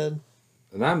of Ted.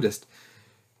 And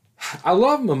I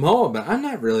love Momoa, but I'm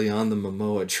not really on the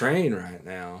Momoa train right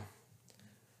now.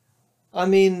 I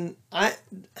mean, I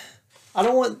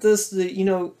don't want this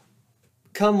to,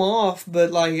 come off, but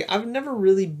like I've never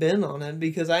really been on it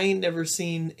because I ain't never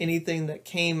seen anything that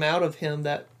came out of him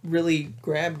that really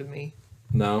grabbed me.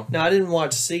 No. Now I didn't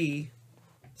watch C,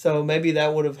 so maybe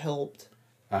that would have helped.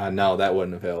 No, that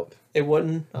wouldn't have helped. It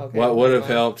wouldn't? Okay. What would have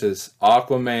helped is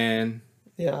Aquaman.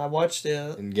 Yeah, I watched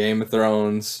it. And Game of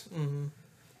Thrones. Mm-hmm.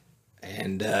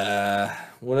 And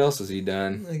what else has he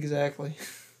done? Exactly.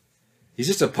 He's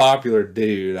just a popular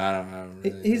dude. I don't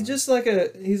really He's know. just like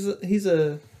he's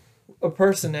a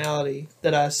personality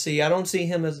that I see. I don't see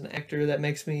him as an actor that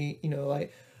makes me,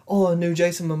 like, oh, a new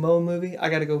Jason Momoa movie. I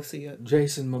got to go see it.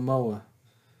 Jason Momoa.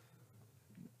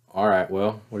 All right.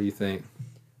 Well, what do you think?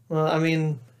 Well, I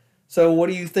mean, so what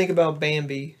do you think about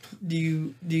Bambi?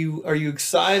 Are you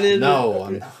excited? No,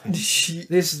 I'm not.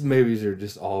 These movies are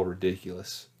just all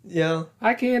ridiculous. Yeah.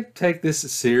 I can't take this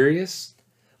serious.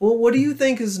 Well, what do you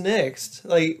think is next?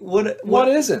 Like, what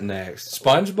isn't next?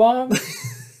 SpongeBob?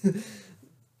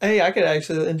 Hey, I could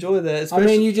actually enjoy that. I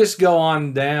mean, you just go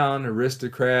on down.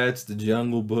 Aristocrats, The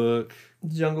Jungle Book.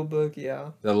 Jungle Book,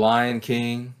 yeah. The Lion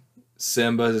King.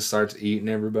 Simba just starts eating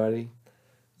everybody.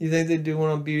 You think they do one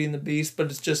on Beauty and the Beast, but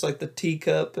it's just like the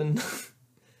teacup and...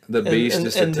 The Beast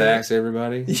just attacks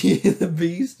everybody? Yeah, the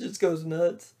Beast just goes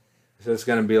nuts. So it's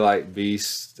going to be like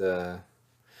Beast...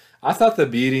 I thought the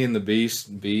Beauty and the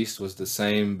Beast was the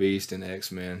same Beast in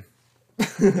X-Men.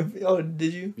 Oh,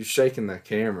 did you? You're shaking the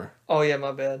camera. Oh, yeah,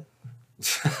 my bad.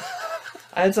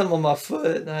 I had something on my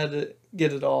foot, and I had to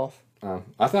get it off.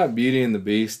 I thought Beauty and the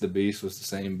Beast was the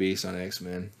same Beast on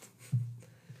X-Men.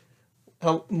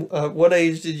 What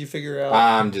age did you figure out?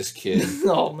 I'm just kidding.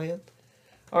 Oh, man.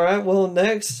 All right, well,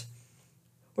 next,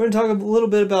 We're going to talk a little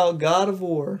bit about God of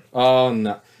War. Oh,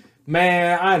 no.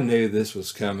 Man, I knew this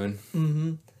was coming.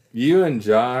 Mm-hmm. You and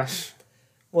Josh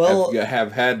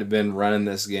have had to been running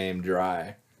this game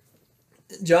dry.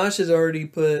 Josh has already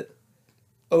put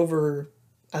over,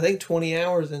 I think, 20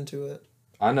 hours into it.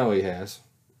 I know he has.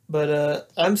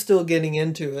 But I'm still getting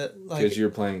into it. Because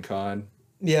you're playing COD?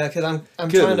 Yeah, because I'm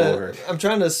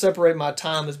trying to separate my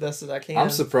time as best as I can. I'm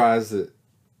surprised that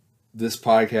this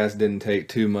podcast didn't take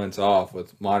 2 months off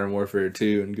with Modern Warfare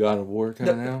 2 and God of War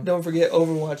coming out. Don't forget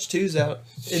Overwatch 2's out.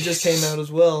 It just came out as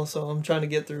well, so I'm trying to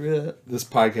get through it. This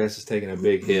podcast is taking a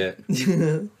big hit.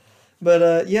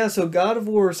 But so God of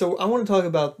War, so I want to talk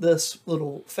about this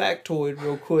little factoid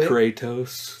real quick. Kratos.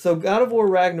 So God of War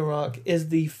Ragnarok is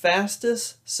the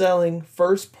fastest selling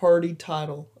first party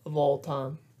title of all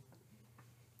time.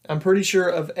 I'm pretty sure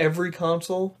of every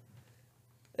console.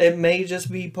 It may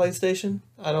just be PlayStation.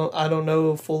 I don't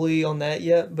know fully on that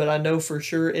yet, but I know for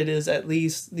sure it is at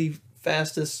least the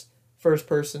fastest first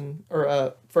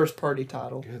party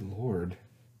title. Good Lord.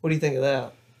 What do you think of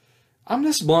that? I'm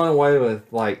just blown away with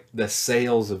like the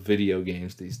sales of video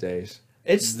games these days.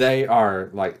 They are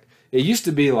like, it used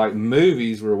to be like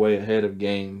movies were way ahead of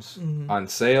games on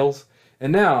sales,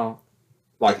 and now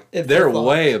like they're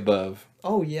way above.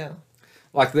 Oh yeah.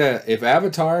 Like that, if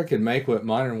Avatar could make what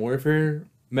Modern Warfare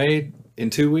made in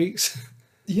 2 weeks.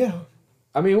 Yeah.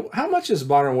 I mean, how much is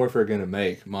Modern Warfare going to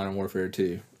make, Modern Warfare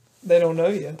 2? They don't know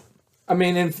yet. I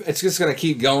mean, it's just going to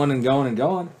keep going and going and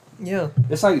going. Yeah.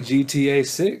 It's like GTA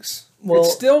 6. Well,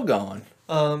 it's still going.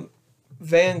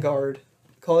 Vanguard,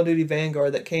 Call of Duty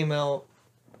Vanguard, that came out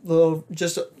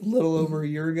just a little over a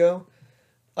year ago.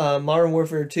 Modern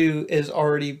Warfare 2 is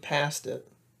already past it.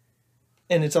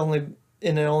 And it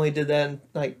only did that in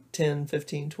like 10,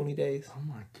 15, 20 days. Oh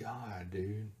my God,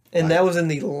 dude. And that was in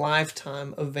the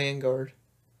lifetime of Vanguard.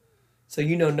 So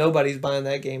nobody's buying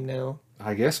that game now.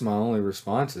 I guess my only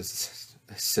response is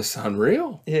it's just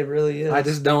unreal. It really is. I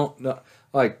just don't know.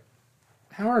 Like,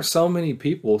 how are so many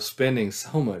people spending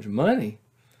so much money?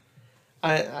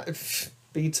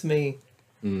 Beats me.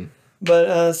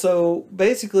 But so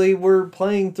basically we're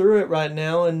playing through it right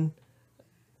now, and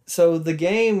so the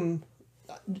game,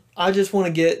 I just want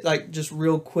to get like just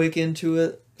real quick into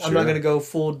it. Sure. I'm not going to go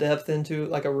full depth into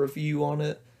like a review on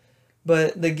it,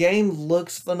 but the game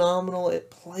looks phenomenal. It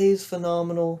plays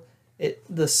phenomenal.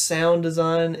 The sound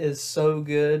design is so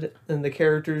good, and the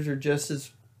characters are just as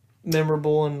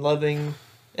memorable and loving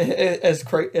as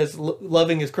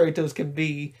loving as Kratos can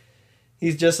be.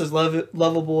 He's just as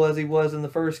lovable as he was in the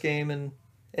first game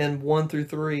and 1 through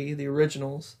 3, the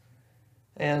originals.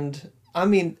 And I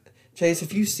mean, Chase,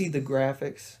 if you see the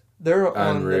graphics, they're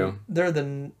unreal. They're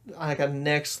like a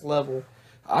next level.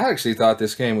 I actually thought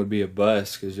this game would be a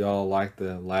bust because y'all liked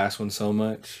the last one so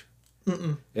much.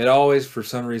 It always, for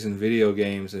some reason, video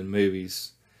games and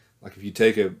movies, like if you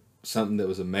take something that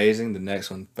was amazing, the next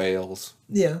one fails.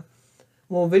 Yeah.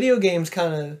 Well, video games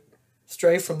kind of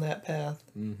stray from that path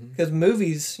because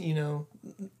movies,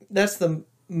 that's the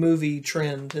movie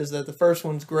trend, is that the first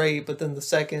one's great, but then the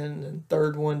second and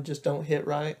third one just don't hit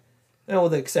right.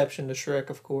 With the exception to Shrek,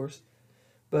 of course.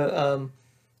 But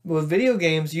with video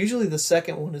games, usually the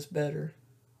second one is better.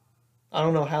 I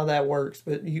don't know how that works,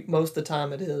 but most of the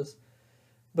time it is.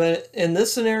 But in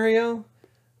this scenario,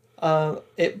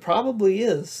 it probably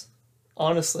is,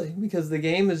 honestly, because the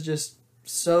game is just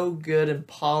so good and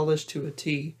polished to a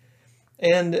T.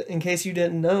 And in case you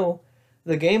didn't know,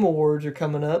 the Game Awards are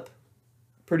coming up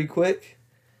pretty quick.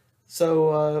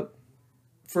 So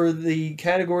for the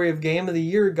category of Game of the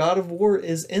Year, God of War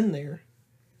is in there.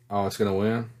 Oh, it's going to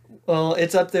win? Well,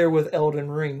 it's up there with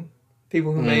Elden Ring.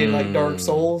 People who made like Dark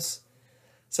Souls.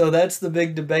 So that's the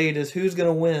big debate, is who's going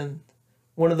to win.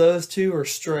 One of those two or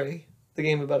Stray, the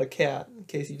game about a cat, in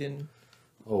case you didn't.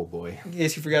 Oh boy. In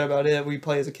case you forgot about it, we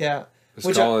play as a cat.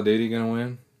 Is Call of Duty going to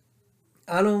win?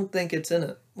 I don't think it's in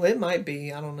it. Well, it might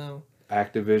be. I don't know.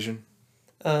 Activision?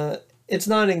 It's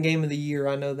not in Game of the Year.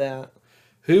 I know that.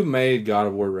 Who made God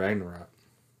of War Ragnarok?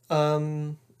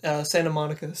 Santa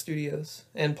Monica Studios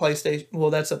and PlayStation. Well,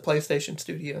 that's a PlayStation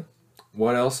studio.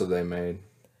 What else have they made?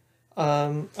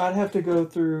 I'd have to go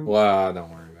through. Well,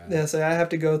 don't worry about it. Yeah, so I have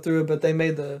to go through it, but they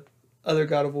made the other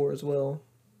God of War as well.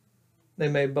 They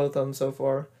made both of them so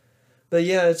far. But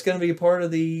yeah, it's going to be part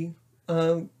of the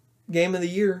Game of the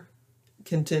Year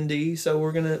contendee. So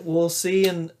we'll see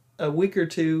in a week or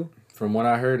two. From what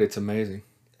I heard, it's amazing.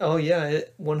 Oh yeah,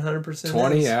 it 100%.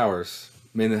 20 hours.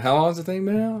 I mean, how long has the thing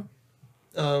been out?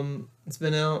 It's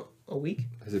been out a week.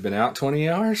 Has it been out 20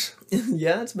 hours?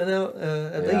 Yeah, it's been out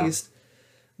at least.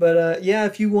 But yeah,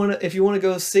 if you want to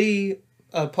go see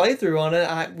a playthrough on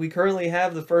it. We currently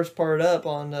have the first part up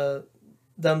on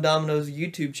Dumb Dominos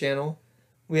YouTube channel.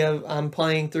 I'm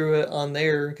playing through it on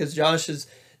there because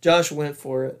Josh went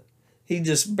for it. He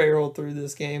just barreled through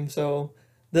this game, so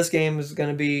this game is going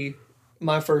to be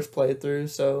my first playthrough.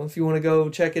 So if you want to go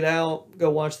check it out, go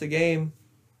watch the game,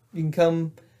 you can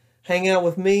come hang out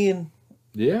with me, and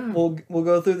we'll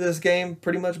go through this game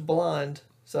pretty much blind.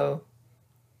 So,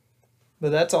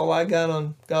 but that's all I got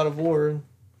on God of War.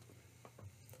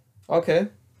 Okay,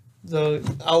 so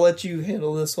I'll let you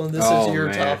handle this one. This is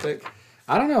your topic.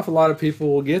 I don't know if a lot of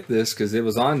people will get this because it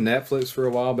was on Netflix for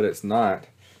a while, but it's not.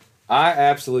 I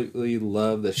absolutely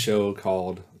love the show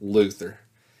called Luther.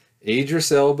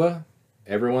 Idris Elba.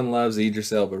 Everyone loves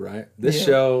Idris Elba, right? This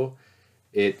show,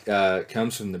 it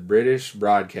comes from the British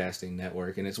Broadcasting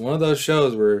Network, and it's one of those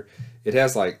shows where it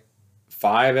has like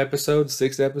 5 episodes,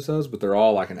 6 episodes, but they're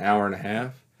all like an hour and a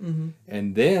half. Mm-hmm.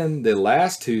 And then the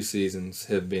last 2 seasons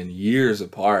have been years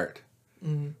apart.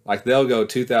 Mm-hmm. Like they'll go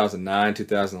 2009,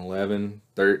 2011,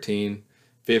 13,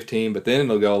 15, but then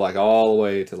it'll go like all the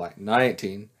way to like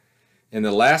 19. And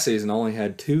the last season only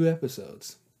had 2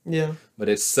 episodes. Yeah. But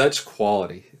it's such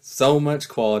quality. So much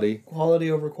quality. Quality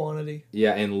over quantity.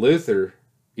 Yeah, and Luther,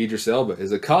 Idris Elba,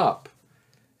 is a cop.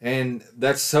 And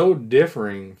that's so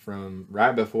differing from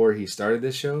right before he started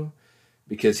this show,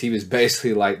 because he was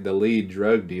basically like the lead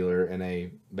drug dealer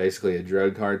in basically a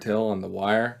drug cartel on The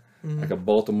Wire, like a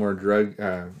Baltimore drug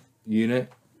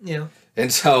unit. Yeah.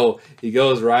 And so he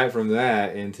goes right from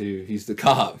that into he's the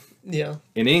cop. Yeah.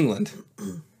 In England.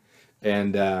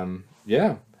 And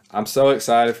I'm so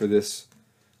excited for this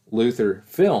Luther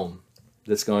film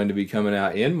that's going to be coming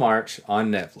out in March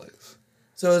on Netflix.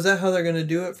 So is that how they're going to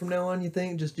do it from now on, you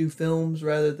think? Just do films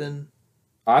rather than...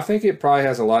 I think it probably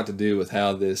has a lot to do with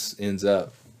how this ends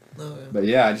up. Oh, yeah. But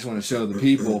yeah, I just want to show the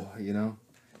people,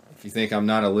 if you think I'm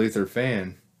not a Luther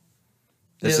fan,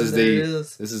 this is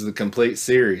the complete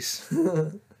series.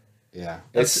 Yeah,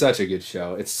 it's such a good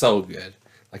show. It's so good.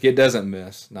 Like, it doesn't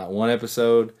miss. Not one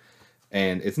episode.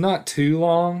 And it's not too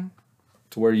long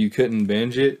to where you couldn't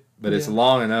binge it, but it's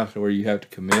long enough to where you have to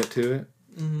commit to it.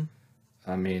 Mm-hmm.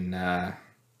 I mean,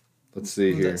 let's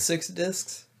see here. 6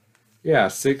 discs? Yeah,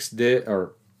 5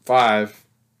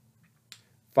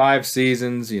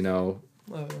 seasons, Oh.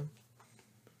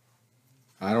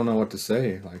 I don't know what to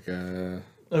say. Like, I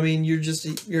mean,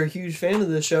 you're a huge fan of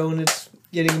the show, and it's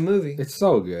getting a movie. It's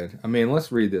so good. I mean,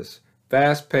 let's read this.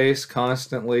 Fast-paced,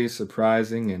 constantly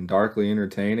surprising, and darkly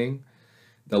entertaining.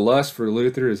 The lust for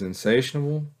Luther is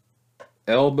insatiable.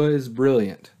 Elba is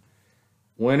brilliant.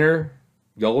 Winner,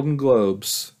 Golden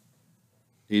Globes,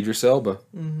 Idris Elba.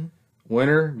 Mm-hmm.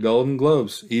 Winner, Golden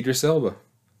Globes, Idris Elba.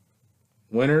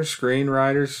 Winner,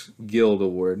 Screenwriters Guild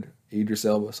Award, Idris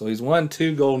Elba. So he's won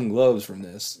 2 Golden Globes from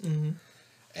this. Mm-hmm.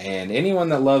 And anyone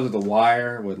that loves The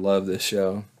Wire would love this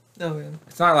show. Oh, yeah.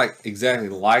 It's not like exactly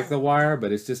like The Wire,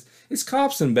 but it's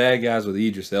cops and bad guys with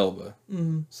Idris Elba.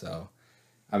 Mm-hmm. So,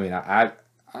 I mean, I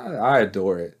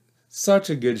adore it. Such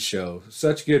a good show.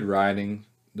 Such good writing.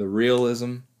 The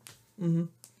realism. Mm-hmm.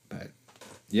 But,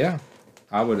 yeah.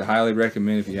 I would highly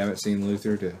recommend, if you haven't seen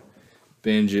Luther, to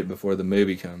binge it before the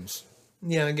movie comes.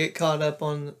 Yeah, get caught up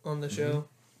on the show.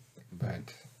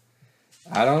 But,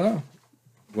 I don't know.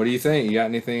 What do you think? You got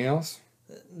anything else?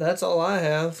 That's all I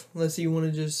have. Unless you want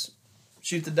to just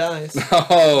shoot the dice.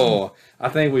 Oh, I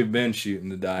think we've been shooting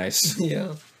the dice.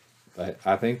 Yeah. But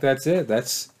I think that's it.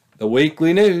 That's the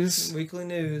weekly news. Weekly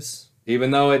news.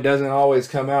 Even though it doesn't always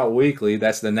come out weekly,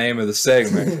 that's the name of the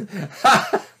segment.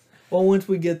 Well, once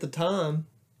we get the time,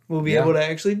 we'll be able to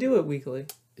actually do it weekly.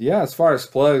 Yeah, as far as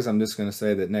plugs, I'm just going to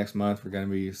say that next month we're going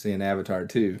to be seeing Avatar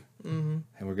 2. Mm-hmm.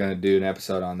 And we're going to do an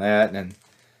episode on that, and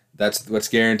that's what's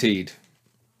guaranteed.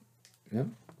 Yep.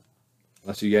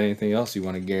 Unless you got anything else you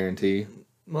want to guarantee.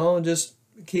 Well, just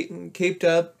keep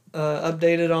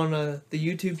updated on the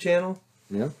YouTube channel.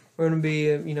 Yep. We're going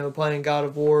to be, playing God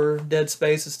of War. Dead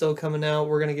Space is still coming out.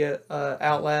 We're going to get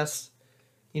Outlast,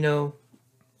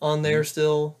 on there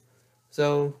still.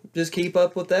 So just keep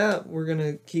up with that. We're going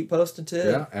to keep posting to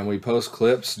it. Yeah, and we post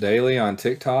clips daily on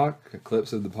TikTok,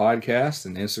 clips of the podcast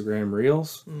and Instagram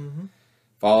Reels. Mm-hmm.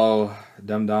 Follow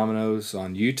Dumb Dominos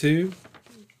on YouTube.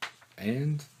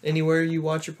 And anywhere you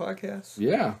watch your podcast?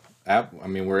 Yeah.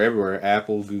 We're everywhere.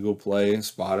 Apple, Google Play,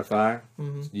 Spotify.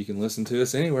 Mm-hmm. You can listen to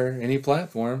us anywhere, any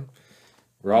platform.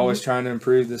 We're always trying to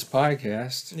improve this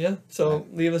podcast. Yeah. So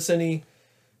leave us any,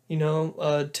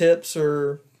 tips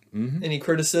or any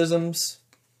criticisms,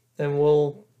 and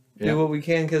we'll do what we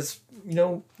can, because,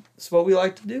 it's what we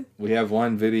like to do. We have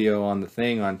one video on the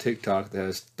thing on TikTok that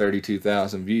has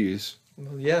 32,000 views.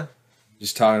 Well, yeah.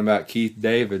 Just talking about Keith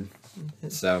David.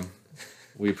 So...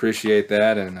 we appreciate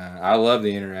that, and I love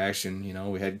the interaction. You know,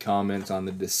 we had comments on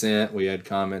The Descent. We had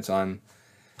comments on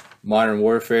Modern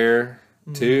Warfare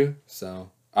 2. So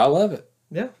I love it.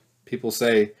 Yeah. People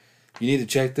say, you need to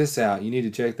check this out. You need to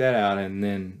check that out. And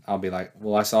then I'll be like,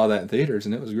 well, I saw that in theaters,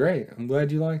 and it was great. I'm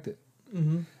glad you liked it.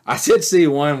 Mm-hmm. I did see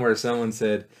one where someone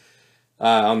said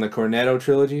on the Cornetto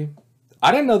trilogy,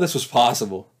 I didn't know this was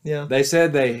possible. Yeah. They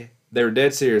said they were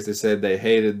dead serious. They said they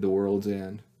hated The World's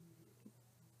End.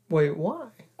 Wait, why?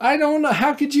 I don't know.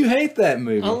 How could you hate that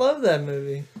movie? I love that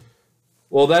movie.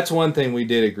 Well, that's one thing we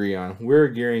did agree on. We're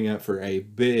gearing up for a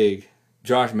big...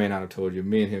 Josh may not have told you.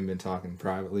 Me and him have been talking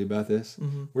privately about this.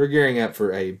 Mm-hmm. We're gearing up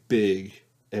for a big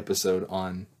episode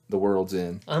on The World's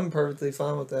End. I'm perfectly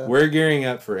fine with that. We're gearing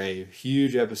up for a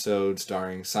huge episode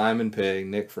starring Simon Pegg,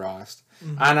 Nick Frost.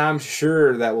 Mm-hmm. And I'm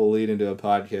sure that will lead into a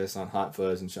podcast on Hot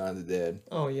Fuzz and Shaun of the Dead.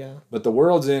 Oh, yeah. But The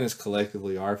World's End is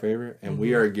collectively our favorite, and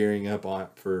we are gearing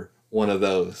up for one of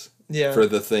those. Yeah. For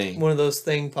The Thing. One of those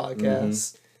Thing podcasts.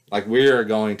 Mm-hmm. Like, we are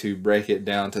going to break it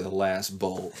down to the last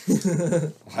bolt.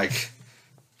 Like...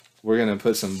 We're going to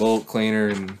put some bolt cleaner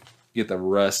and get the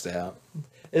rust out.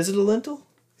 Is it a lentil?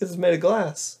 Because it's made of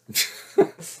glass.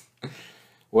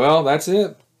 Well, that's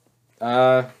it.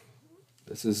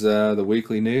 This is the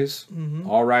weekly news. Mm-hmm.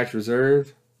 All rights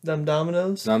reserved. Dumb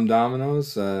Dominos. Dumb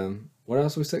Dominos. What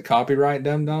else we said? Copyright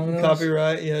Dumb Dominos?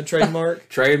 Copyright, yeah. Trademark.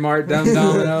 Trademark Dumb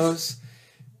Dominos.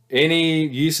 Any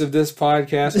use of this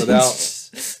podcast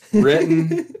without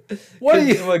written...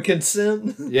 What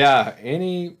consent? Yeah,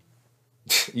 any...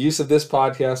 use of this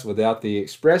podcast without the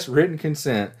express written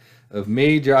consent of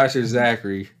me, Josh, or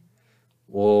Zachary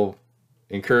will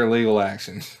incur legal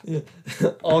action. Yeah.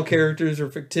 All characters are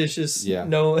fictitious. Yeah.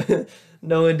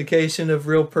 No indication of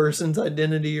real person's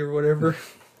identity or whatever.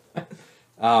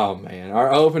 Oh, man.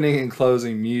 Our opening and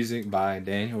closing music by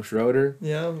Daniel Schroeder.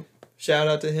 Yeah. Shout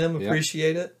out to him.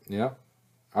 Appreciate it. Yeah.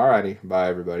 Alrighty. Bye,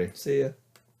 everybody. See ya.